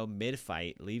 Mario,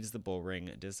 mid-fight, leaves the bull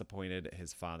ring, disappointed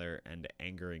his father and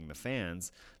angering the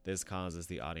fans. This causes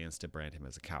the audience to brand him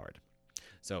as a coward.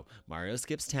 So Mario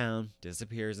skips town,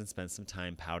 disappears, and spends some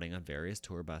time pouting on various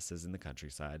tour buses in the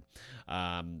countryside.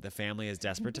 The family is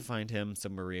desperate to find him, so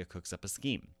Maria cooks up a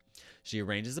scheme. She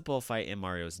arranges a bullfight in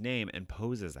Mario's name and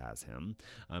poses as him.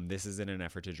 This is in an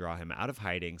effort to draw him out of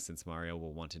hiding, since Mario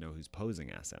will want to know who's posing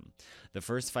as him. The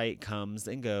first fight comes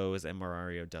and goes, and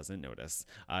Mario doesn't notice.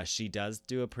 She does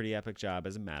do a pretty epic job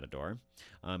as a matador,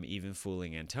 even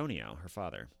fooling Antonio, her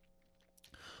father.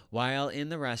 While in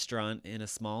the restaurant in a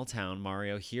small town,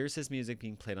 Mario hears his music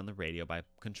being played on the radio by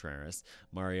Contreras.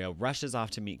 Mario rushes off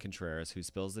to meet Contreras, who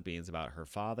spills the beans about his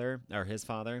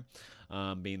father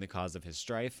being the cause of his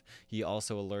strife. He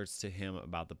also alerts to him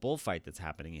about the bullfight that's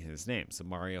happening in his name. So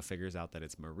Mario figures out that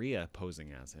it's Maria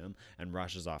posing as him and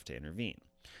rushes off to intervene.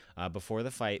 Before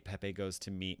the fight, Pepe goes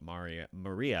to meet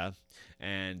Maria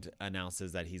and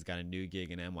announces that he's got a new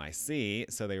gig in NYC,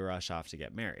 so they rush off to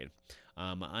get married.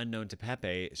 Unknown to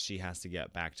Pepe, she has to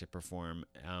get back to perform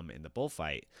in the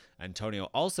bullfight. Antonio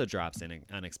also drops in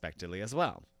unexpectedly as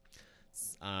well.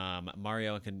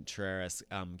 Mario and Contreras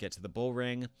get to the bull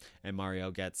ring, and Mario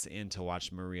gets in to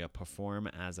watch Maria perform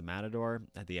as a matador.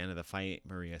 At the end of the fight,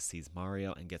 Maria sees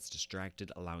Mario and gets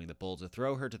distracted, allowing the bull to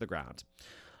throw her to the ground.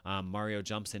 Mario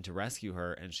jumps in to rescue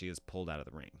her, and she is pulled out of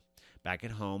the ring. Back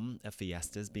at home, a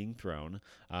fiesta is being thrown,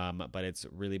 but it's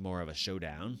really more of a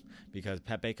showdown because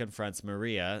Pepe confronts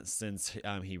Maria since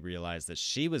he realized that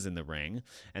she was in the ring,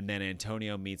 and then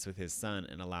Antonio meets with his son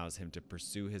and allows him to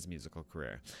pursue his musical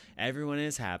career. Everyone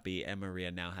is happy, and Maria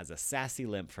now has a sassy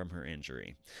limp from her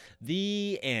injury.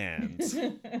 The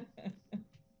end.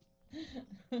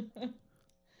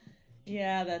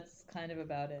 Yeah, that's kind of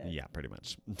about it. Yeah, pretty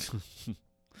much.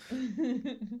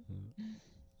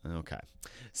 Okay.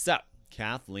 So,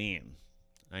 Kathleen,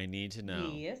 I need to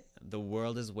know. Yes. The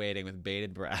world is waiting with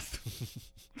bated breath.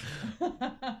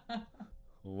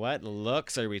 What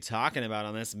looks are we talking about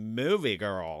on this movie,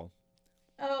 girl?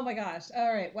 Oh my gosh.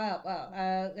 All right. Wow.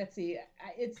 Let's see.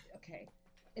 It's okay.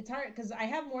 It's hard because I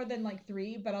have more than like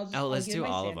 3, but Let's give do my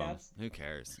all of standouts. them. Who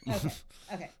cares?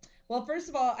 Okay. Well, first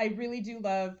of all, I really do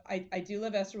love, I do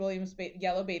love Esther Williams'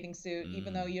 yellow bathing suit,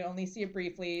 even though you only see it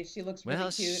briefly. She looks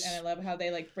really cute, and I love how they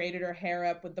like braided her hair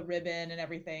up with the ribbon and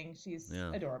everything. She's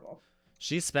adorable.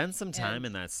 She spends some time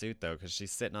in that suit though, because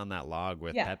she's sitting on that log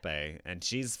with Pepe, and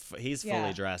he's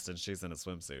fully dressed and she's in a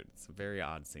swimsuit. It's a very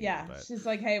odd scene. Yeah, but... she's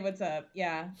like, "Hey, what's up?"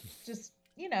 Yeah, just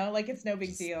like it's no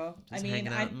big deal. Just hanging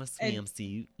out in my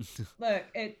swimsuit. Look,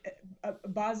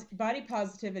 body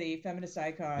positivity, feminist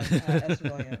icon, Esther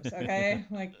Williams. Okay,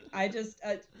 like I just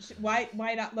why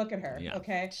not look at her? Yeah,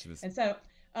 okay, was... and so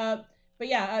but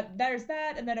yeah, there's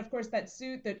that, and then of course that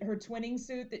suit, that her twinning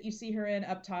suit that you see her in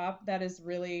up top, that is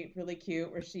really really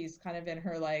cute, where she's kind of in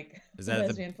her like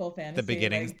lesbian full fantasy. The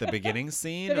beginning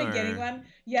scene, the beginning one,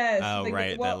 yes. Oh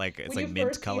right, that like it's like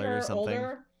mint color or something.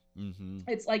 Older,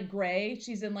 it's like gray.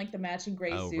 She's in like the matching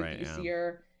gray suit. Right, you see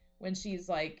her when she's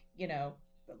like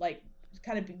like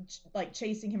kind of like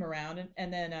chasing him around,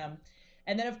 and then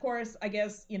of course I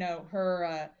guess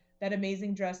her that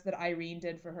amazing dress that Irene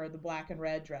did for her, the black and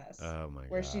red dress. Oh my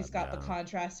god. Where she's got the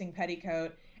contrasting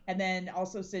petticoat, and then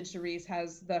also Sid Charisse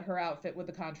has her outfit with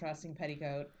the contrasting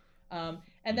petticoat. And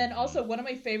then also one of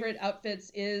my favorite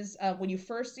outfits is when you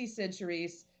first see Sid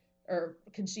Charisse or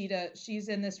Conchita, she's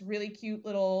in this really cute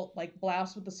little like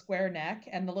blouse with the square neck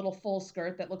and the little full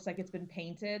skirt that looks like it's been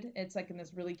painted. It's like in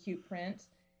this really cute print.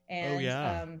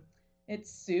 And it's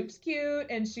Soup's cute,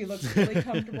 and she looks really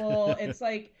comfortable. It's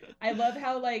like, I love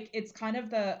how like it's kind of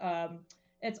the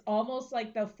it's almost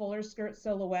like the fuller skirt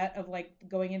silhouette of like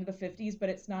going into the 50s, but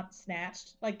it's not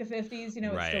snatched like the 50s.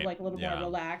 It's still like a little more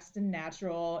relaxed and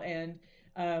natural. And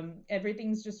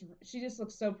Everything's just, she just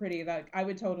looks so pretty that I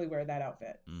would totally wear that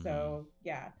outfit. So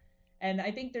yeah. And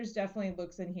I think there's definitely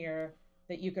looks in here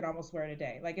that you could almost wear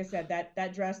today. Like I said,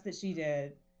 that dress that she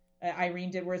did,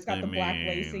 Irene did, where it's got the black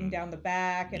lacing down the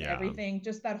back and everything,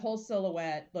 just that whole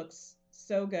silhouette looks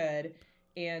so good.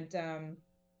 And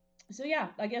so yeah,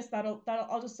 I guess that'll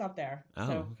I'll just stop there. Oh,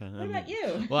 so, okay. What about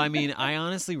you? Well, I mean, I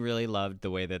honestly really loved the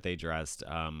way that they dressed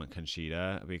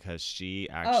Conchita, because she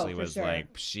actually was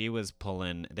like, she was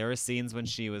pulling. There were scenes when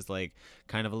she was like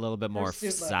kind of a little bit more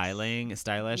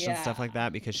stylish and stuff like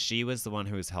that, because she was the one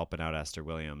who was helping out Esther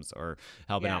Williams, or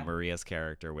helping out Maria's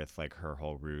character with like her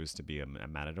whole ruse to be a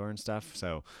matador and stuff.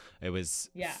 So it was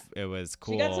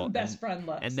cool. She got some best friend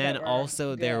looks. And then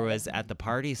also there was at the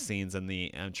party scenes and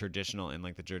the traditional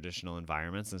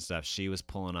environments and stuff, she was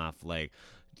pulling off like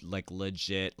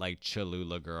legit like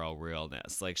Cholula girl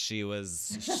realness. Like she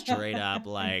was straight up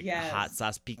like hot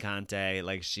sauce picante.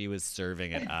 Like she was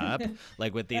serving it up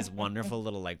like with these wonderful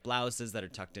little like blouses that are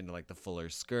tucked into like the fuller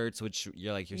skirts, which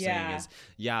you're saying is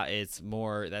it's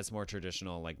more, that's more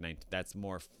traditional, like that's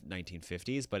more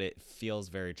 1950s, but it feels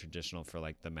very traditional for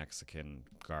like the Mexican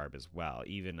garb as well,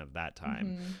 even of that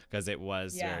time, because it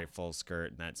was very full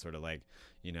skirt and that sort of like,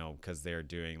 you know, because they're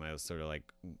doing those sort of like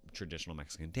traditional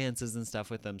Mexican dances and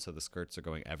stuff with them. So the skirts are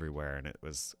going everywhere, and it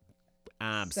was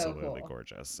absolutely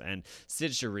gorgeous. And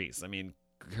Cyd Charisse, I mean,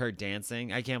 her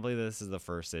dancing, I can't believe this is the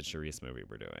first Cyd Charisse movie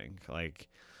we're doing. Like,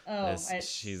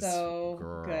 she's so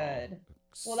good.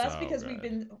 Well, that's because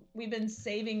we've been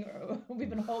saving,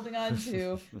 we've been holding on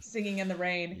to Singing in the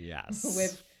Rain. Yes.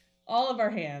 With all of our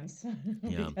hands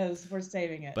because we're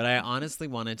saving it. But I honestly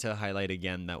wanted to highlight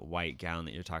again that white gown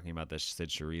that you're talking about that Cyd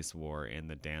Charisse wore in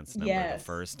the dance number, the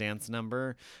first dance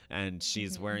number. And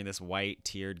she's wearing this white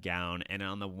tiered gown, and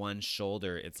on the one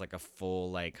shoulder, it's like a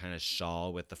full like kind of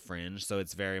shawl with the fringe. So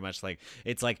it's very much like,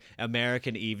 it's like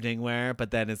American evening wear,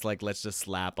 but then it's like, let's just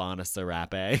slap on a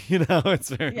serape, you know? It's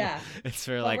very, it's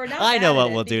very like, I know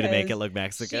what we'll do to make it look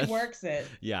Mexican. She works it.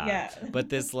 But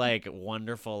this like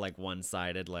wonderful, like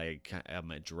one-sided, like a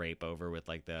drape over with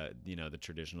like the, you know, the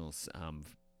traditional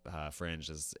fringe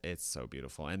it's so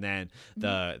beautiful. And then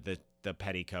the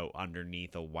petticoat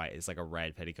underneath a white, it's like a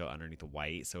red petticoat underneath a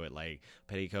white, so it like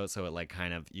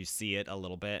kind of, you see it a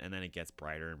little bit, and then it gets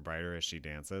brighter and brighter as she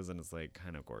dances, and it's like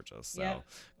kind of gorgeous. So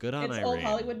good on Irene. It's old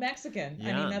Hollywood Mexican.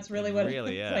 I mean, that's really what it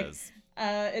really is.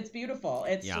 Like, it's beautiful.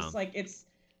 It's just like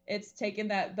it's taken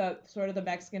the sort of the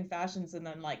Mexican fashions and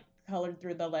then like colored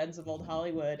through the lens of old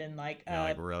Hollywood, and like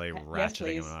really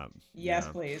ratcheting them up. Yes,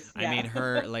 please. I mean,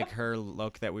 her her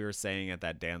look that we were saying at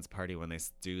that dance party when they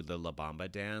do the La Bamba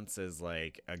dance is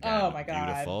like, again,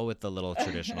 beautiful, with the little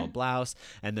traditional blouse,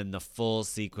 and then the full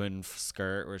sequin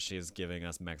skirt where she's giving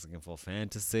us Mexican full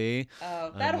fantasy.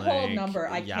 That whole number,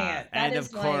 I can't. And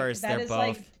of course, they're both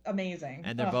like amazing,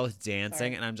 and they're both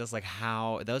dancing, and I'm just like,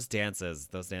 how those dance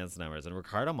numbers. And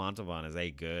Ricardo Montalban is a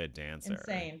good dancer.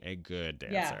 Insane. A good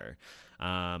dancer.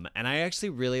 And I actually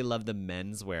really love the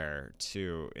menswear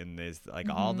too in this, like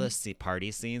all the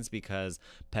party scenes, because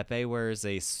Pepe wears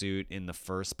a suit in the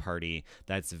first party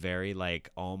that's very like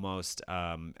almost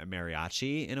a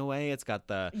mariachi in a way. It's got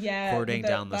the cording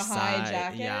down the side.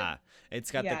 Jacket. It's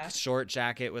got the short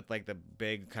jacket with like the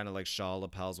big kind of like shawl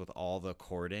lapels with all the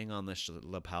cording on the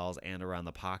lapels and around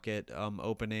the pocket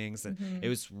openings. And it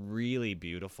was really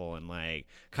beautiful and like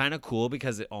kind of cool,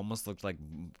 because it almost looked like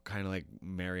kind of like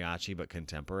mariachi but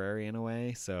contemporary in a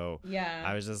way. So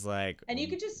I was just like, and you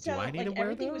could just tell, do I need like, to wear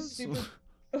everything those? was super.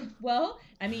 Well,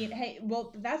 I mean,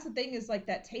 that's the thing, is like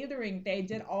that tailoring. They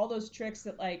did all those tricks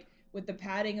that like with the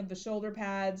padding of the shoulder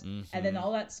pads and then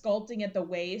all that sculpting at the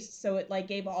waist. So it like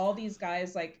gave all these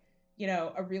guys like, you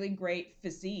know, a really great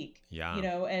physique, you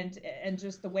know, and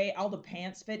just the way all the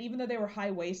pants fit, even though they were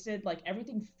high-waisted, like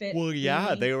everything fit. Well,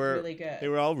 yeah, they were really good. They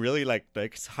were all really like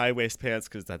high-waist pants,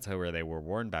 because that's where they were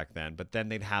worn back then. But then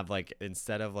they'd have like,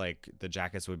 instead of like the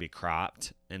jackets would be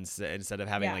cropped, instead of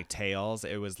having like tails,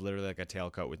 it was literally like a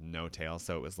tailcoat with no tail.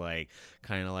 So it was like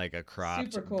kind of like a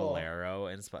cropped bolero,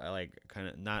 and like kind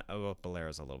of not,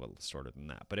 bolero's a little bit shorter than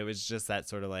that, but it was just that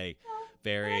sort of like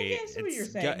very,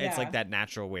 it's like that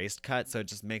natural waist cut, so it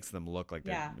just makes them look like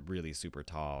they're really super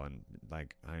tall and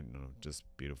like, I don't know, just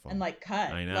beautiful and like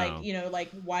cut. I know, like, you know,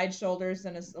 like wide shoulders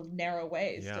and a narrow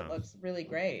waist. It looks really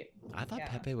great. I thought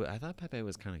Pepe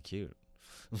was kind of cute.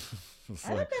 I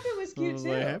thought Pepe was cute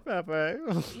too. Like, hey,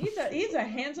 Pepe. He's a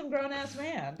handsome grown ass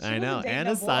man. I know, and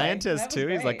a scientist too.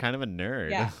 He's like kind of a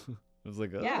nerd. Yeah. I was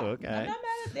like, oh, okay. I'm not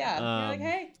mad at You're like,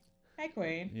 hey, Hi,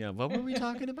 Queen. Yeah, what were we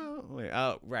talking about? Wait,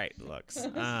 oh, right, looks.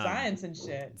 Science and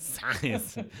shit.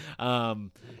 Science.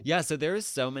 Yeah, so there's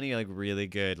so many like really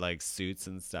good like suits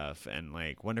and stuff and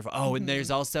like wonderful. Oh, and there's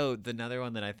also another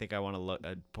one that I think I want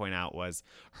to point out was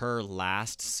her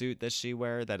last suit that she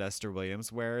wear that Esther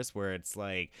Williams wears, where it's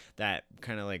like that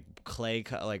kind of like clay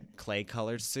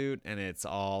colored suit, and it's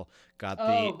all got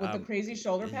with the crazy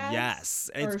shoulder pads. Yes.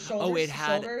 Or shoulders.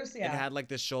 Shoulders. Yeah. It had like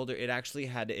the shoulder. It actually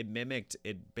had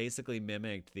basically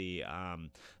mimicked the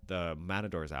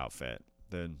Matador's outfit,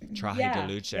 the traje de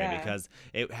luce, because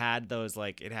it had those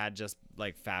it had just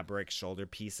like fabric shoulder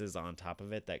pieces on top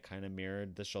of it that kind of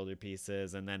mirrored the shoulder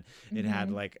pieces, and then it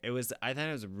had I thought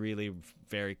it was really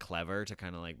very clever to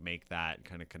kind of like make that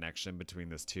kind of connection between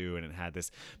those two, and it had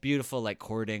this beautiful like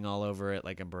cording all over it,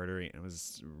 like embroidery. It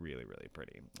was really, really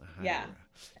pretty.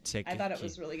 I thought it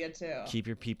was really good too. Keep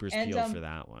your peepers peeled for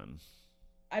that one.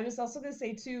 I was also going to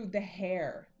say too, the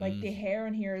hair, the hair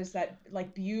in here is that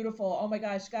like beautiful. Oh my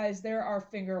gosh, guys, there are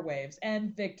finger waves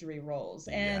and victory rolls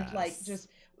and like just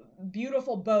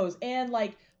beautiful bows and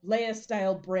like Leia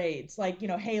style braids, like,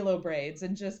 halo braids,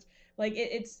 and just like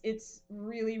it's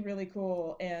really, really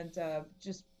cool. And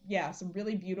just, some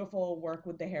really beautiful work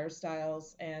with the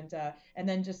hairstyles, and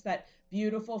then just that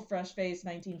beautiful fresh face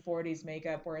 1940s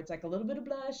makeup where it's like a little bit of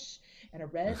blush and a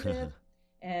red lip.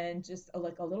 And just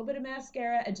like a little bit of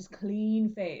mascara and just clean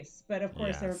face. But of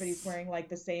course, everybody's wearing like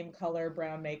the same color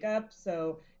brown makeup.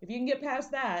 So if you can get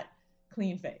past that,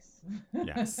 clean face.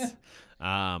 Yes.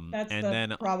 That's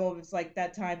the problem. It's like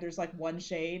that time there's like one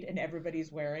shade and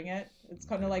everybody's wearing it. It's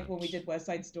kind of like when we did West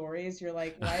Side Stories. You're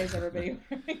like, why is everybody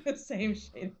wearing the same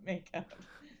shade of makeup?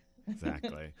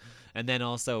 Exactly. And then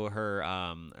also her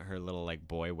little like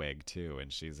boy wig too,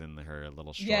 and she's in her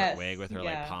little short wig with her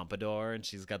like pompadour, and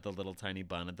she's got the little tiny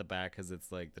bun at the back because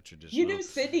it's like the traditional.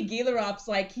 Sidney Gieler-Up's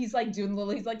like he's like doing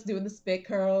the spit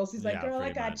curls. He's like, girl,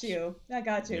 I got you.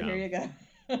 Yeah. Here you go.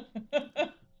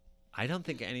 I don't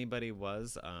think anybody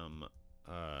was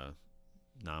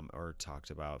or talked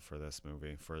about for this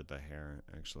movie for the hair.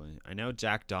 Actually, I know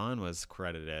Jack Dawn was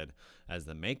credited as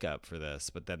the makeup for this,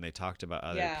 but then they talked about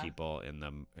other people in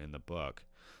the book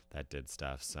that did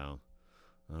stuff. So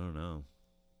I don't know.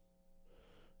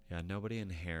 Yeah, nobody in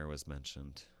hair was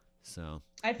mentioned. So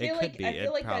I feel like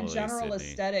that general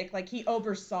aesthetic, like he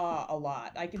oversaw a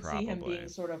lot. I could see him being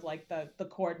sort of like the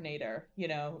coordinator,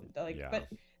 But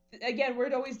again,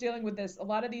 we're always dealing with this. A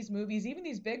lot of these movies, even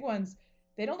these big ones,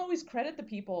 they don't always credit the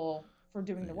people for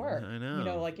doing the work. I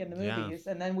know. Like in the movies,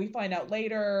 and then we find out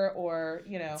later, or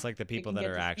it's like the people that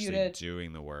are actually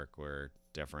doing the work were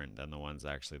different than the ones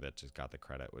actually that just got the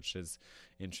credit, which is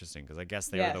interesting because I guess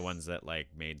they were the ones that like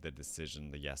made the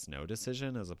decision, the yes/no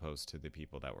decision, as opposed to the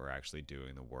people that were actually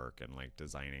doing the work and like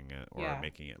designing it or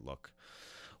making it look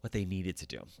what they needed to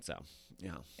do. So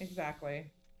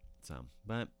exactly. So,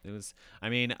 but it was, I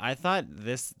mean, I thought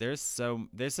there's some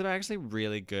actually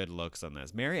really good looks on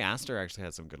this. Mary Astor actually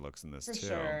has some good looks in this too. For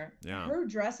sure. Yeah. Her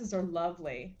dresses are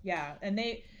lovely. Yeah. And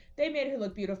they made her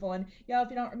look beautiful. And if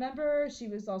you don't remember, she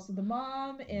was also the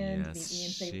mom in Meet Me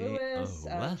in St. Louis.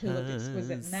 She looked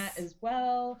exquisite in that as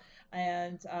well.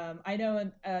 And I know,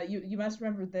 and you must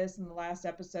remember this in the last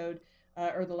episode,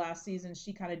 or the last season,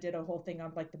 she kind of did a whole thing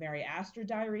on like the Mary Astor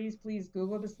Diaries. Please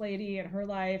Google this lady and her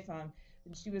life.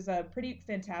 She was a pretty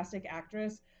fantastic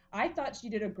actress. I thought she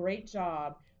did a great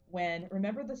job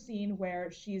remember the scene where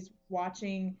she's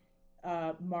watching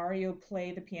Mario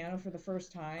play the piano for the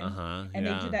first time? And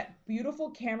they do that beautiful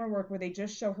camera work where they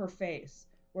just show her face,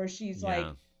 where she's like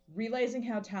realizing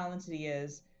how talented he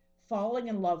is, falling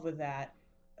in love with that.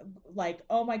 Like,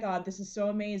 oh my God, this is so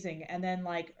amazing. And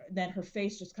then her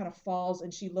face just kind of falls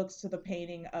and she looks to the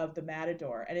painting of the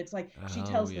Matador. And it's like, she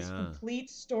tells this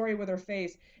complete story with her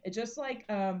face. It's just like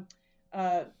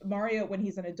Mario, when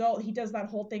he's an adult, he does that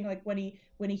whole thing. Like when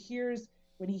he hears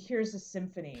a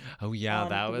symphony. Oh yeah.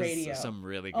 That was radio. Some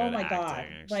really good acting, God.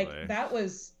 Actually. Like that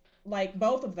was like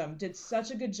both of them did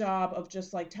such a good job of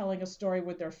just like telling a story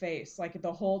with their face, like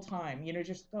the whole time,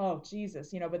 just, oh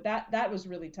Jesus, but that was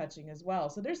really touching as well.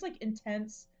 So there's like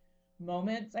intense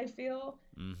moments, I feel,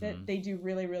 that they do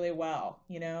really, really well,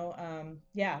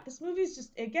 this movie's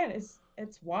just, again, it's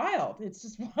wild. It's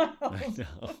just wild. I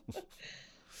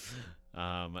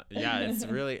know. It's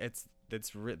really,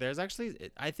 there's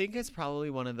actually, I think it's probably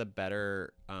one of the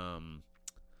better,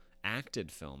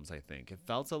 acted films. I think it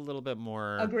felt a little bit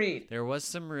more agreed. There was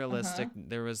some realistic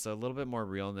there was a little bit more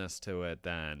realness to it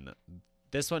than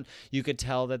this one. You could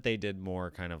tell that they did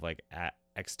more kind of like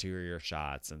exterior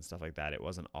shots and stuff like that. It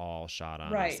wasn't all shot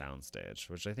on a soundstage,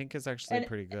 which I think is actually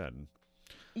pretty good.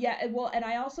 Yeah, well, and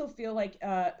I also feel like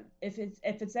if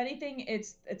it's anything,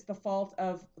 it's the fault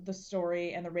of the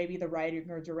story and maybe the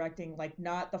writing or directing, like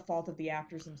not the fault of the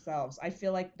actors themselves. I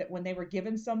feel like that when they were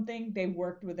given something, they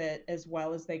worked with it as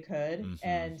well as they could, Mm-hmm.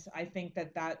 and I think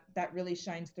that really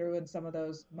shines through in some of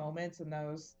those moments and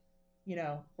those,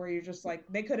 where you're just like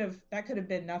that could have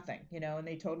been nothing, and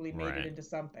they totally made it Right. into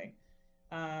something.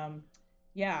 Um,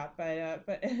 yeah,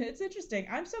 but it's interesting.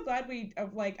 I'm so glad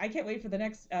I can't wait for the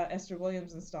next Esther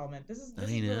Williams installment. This I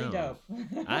is really know.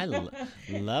 dope.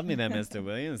 Love me them Mr.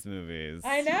 Williams I movies.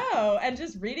 know, and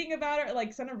just reading about it,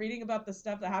 like kind of reading about the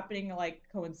stuff that happening, like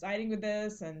coinciding with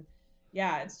this, and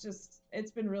yeah,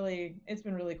 it's been really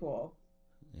cool.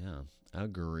 Yeah,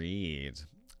 agreed.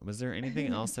 Was there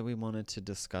anything else that we wanted to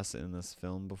discuss in this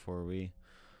film before we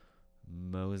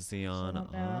mosey Gosh, I on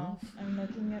don't know. off? I'm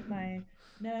looking at my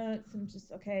notes. I'm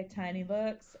just okay. Tiny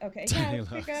looks. Okay, yeah, Tiny we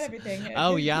got looks. everything.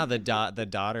 Oh yeah, the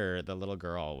daughter, the little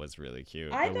girl was really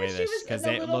cute. I The thought way she that was in because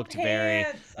the it little looked very,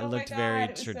 pants. it Oh my looked very God,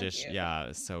 it was so traditional. cute. Yeah, it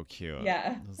was so cute.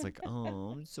 Yeah. I was like,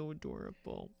 oh, it's so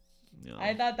adorable. Yeah,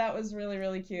 I thought that was really,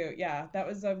 really cute. Yeah, that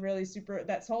was a really super.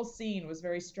 That whole scene was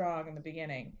very strong in the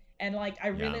beginning, and like I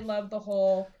yeah, really love the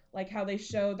whole like how they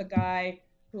show the guy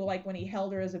who like when he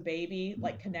held her as a baby,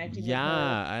 like connecting with her.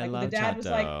 yeah. I Like the love dad was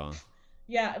like, Chateau.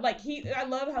 yeah, like I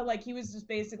love how like he was just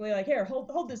basically like, here,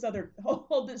 hold this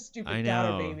hold this I stupid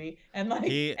daughter know. baby, and like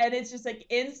He and it's just like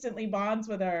instantly bonds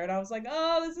with her, and I was like,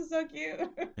 oh, this is so cute.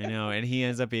 I know, and he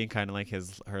ends up being kind of like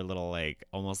her little like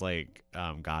almost like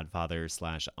godfather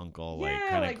slash uncle, like Yeah,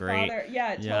 kind of like great. father.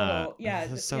 Yeah, Yeah, total. Yeah,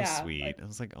 it was so yeah. sweet. Like I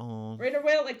was like, oh, in a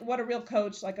real like what a real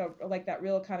coach like that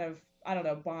real kind of I don't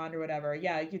know bond or whatever.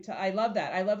 Yeah, I love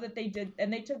that. I love that they did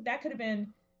and they took that could have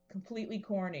been completely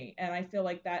corny and I feel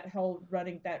like that whole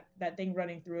running that thing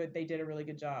running through it they did a really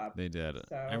good job. they did.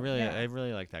 So I yeah,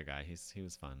 really like that guy. He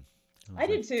was fun. I I was like,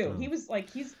 did too. He oh, was like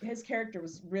his character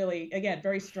was really again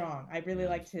very strong. I really yeah.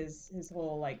 liked his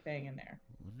whole like thing in there.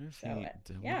 I wonder if So he, what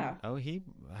yeah. oh, he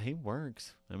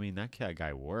worked. I mean, that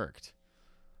guy worked.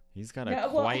 No,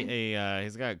 well,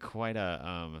 He's got quite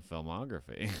a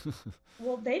filmography.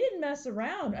 well, they didn't mess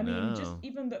around. I mean, just No.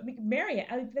 even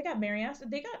they got Mary Astor,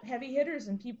 they got heavy hitters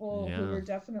and people who Yeah. were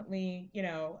definitely,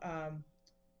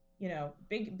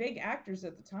 big actors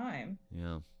at the time.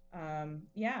 Yeah.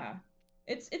 Yeah,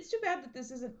 it's too bad that this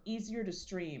isn't easier to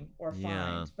stream or Yeah.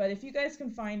 find. But if you guys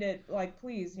can find it, like,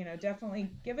 please, definitely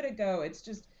give it a go. It's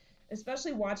just,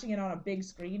 especially watching it on a big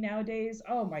screen nowadays.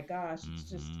 Oh my gosh, it's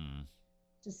just Mhm.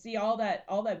 to see all that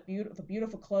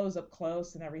beautiful clothes up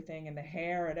close and everything and the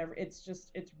hair and it's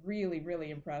really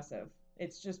really impressive.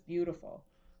 It's just beautiful.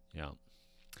 Yeah.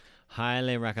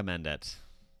 Highly recommend it.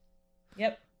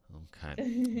 Yep.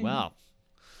 Okay. Well,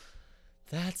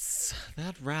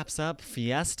 that wraps up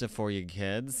Fiesta for you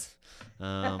kids.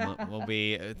 We'll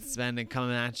be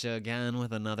coming at you again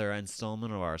with another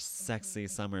installment of our sexy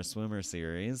summer swimmer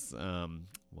series.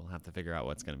 We'll have to figure out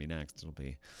what's going to be next. I'll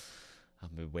be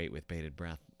wait with bated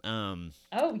breath. Oh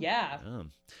yeah.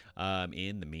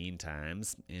 In the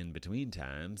meantimes, in between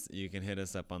times, you can hit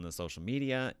us up on the social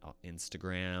media,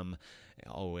 Instagram,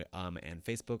 and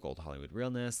Facebook, Old Hollywood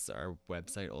Realness, our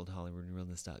website,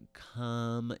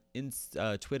 oldhollywoodrealness.com,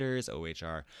 Twitter's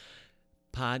OHR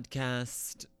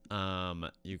Podcast.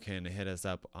 You can hit us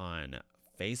up on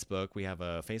Facebook. We have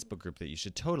a Facebook group that you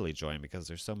should totally join because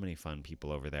there's so many fun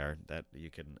people over there that you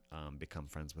can become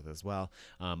friends with as well.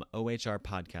 OHR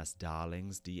Podcast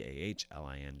Darlings,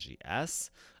 DAHLINGS.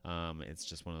 It's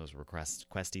just one of those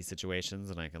questy situations,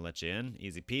 and I can let you in.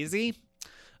 Easy peasy.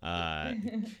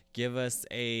 Give us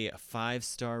a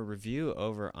 5-star review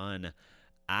over on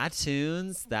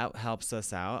iTunes. That helps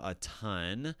us out a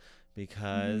ton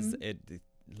because it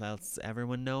lets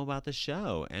everyone know about the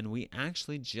show. And we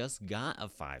actually just got a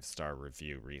 5-star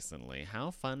review recently. How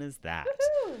fun is that?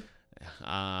 Woohoo!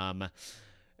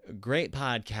 Great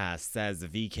podcast, says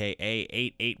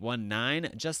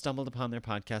VKA8819. Just stumbled upon their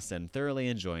podcast and thoroughly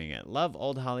enjoying it. Love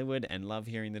Old Hollywood and love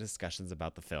hearing the discussions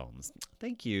about the films.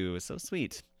 Thank you. So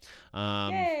sweet.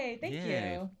 Yay, thank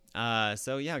yay. you.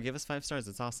 So yeah, give us 5 stars.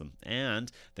 It's awesome.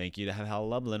 And thank you to Hal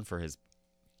Lublin for his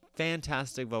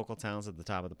fantastic vocal talents at the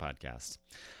top of the podcast.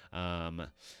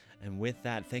 And with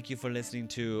that, thank you for listening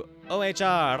to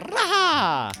OHR.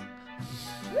 Raha!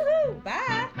 Woohoo!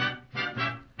 Bye.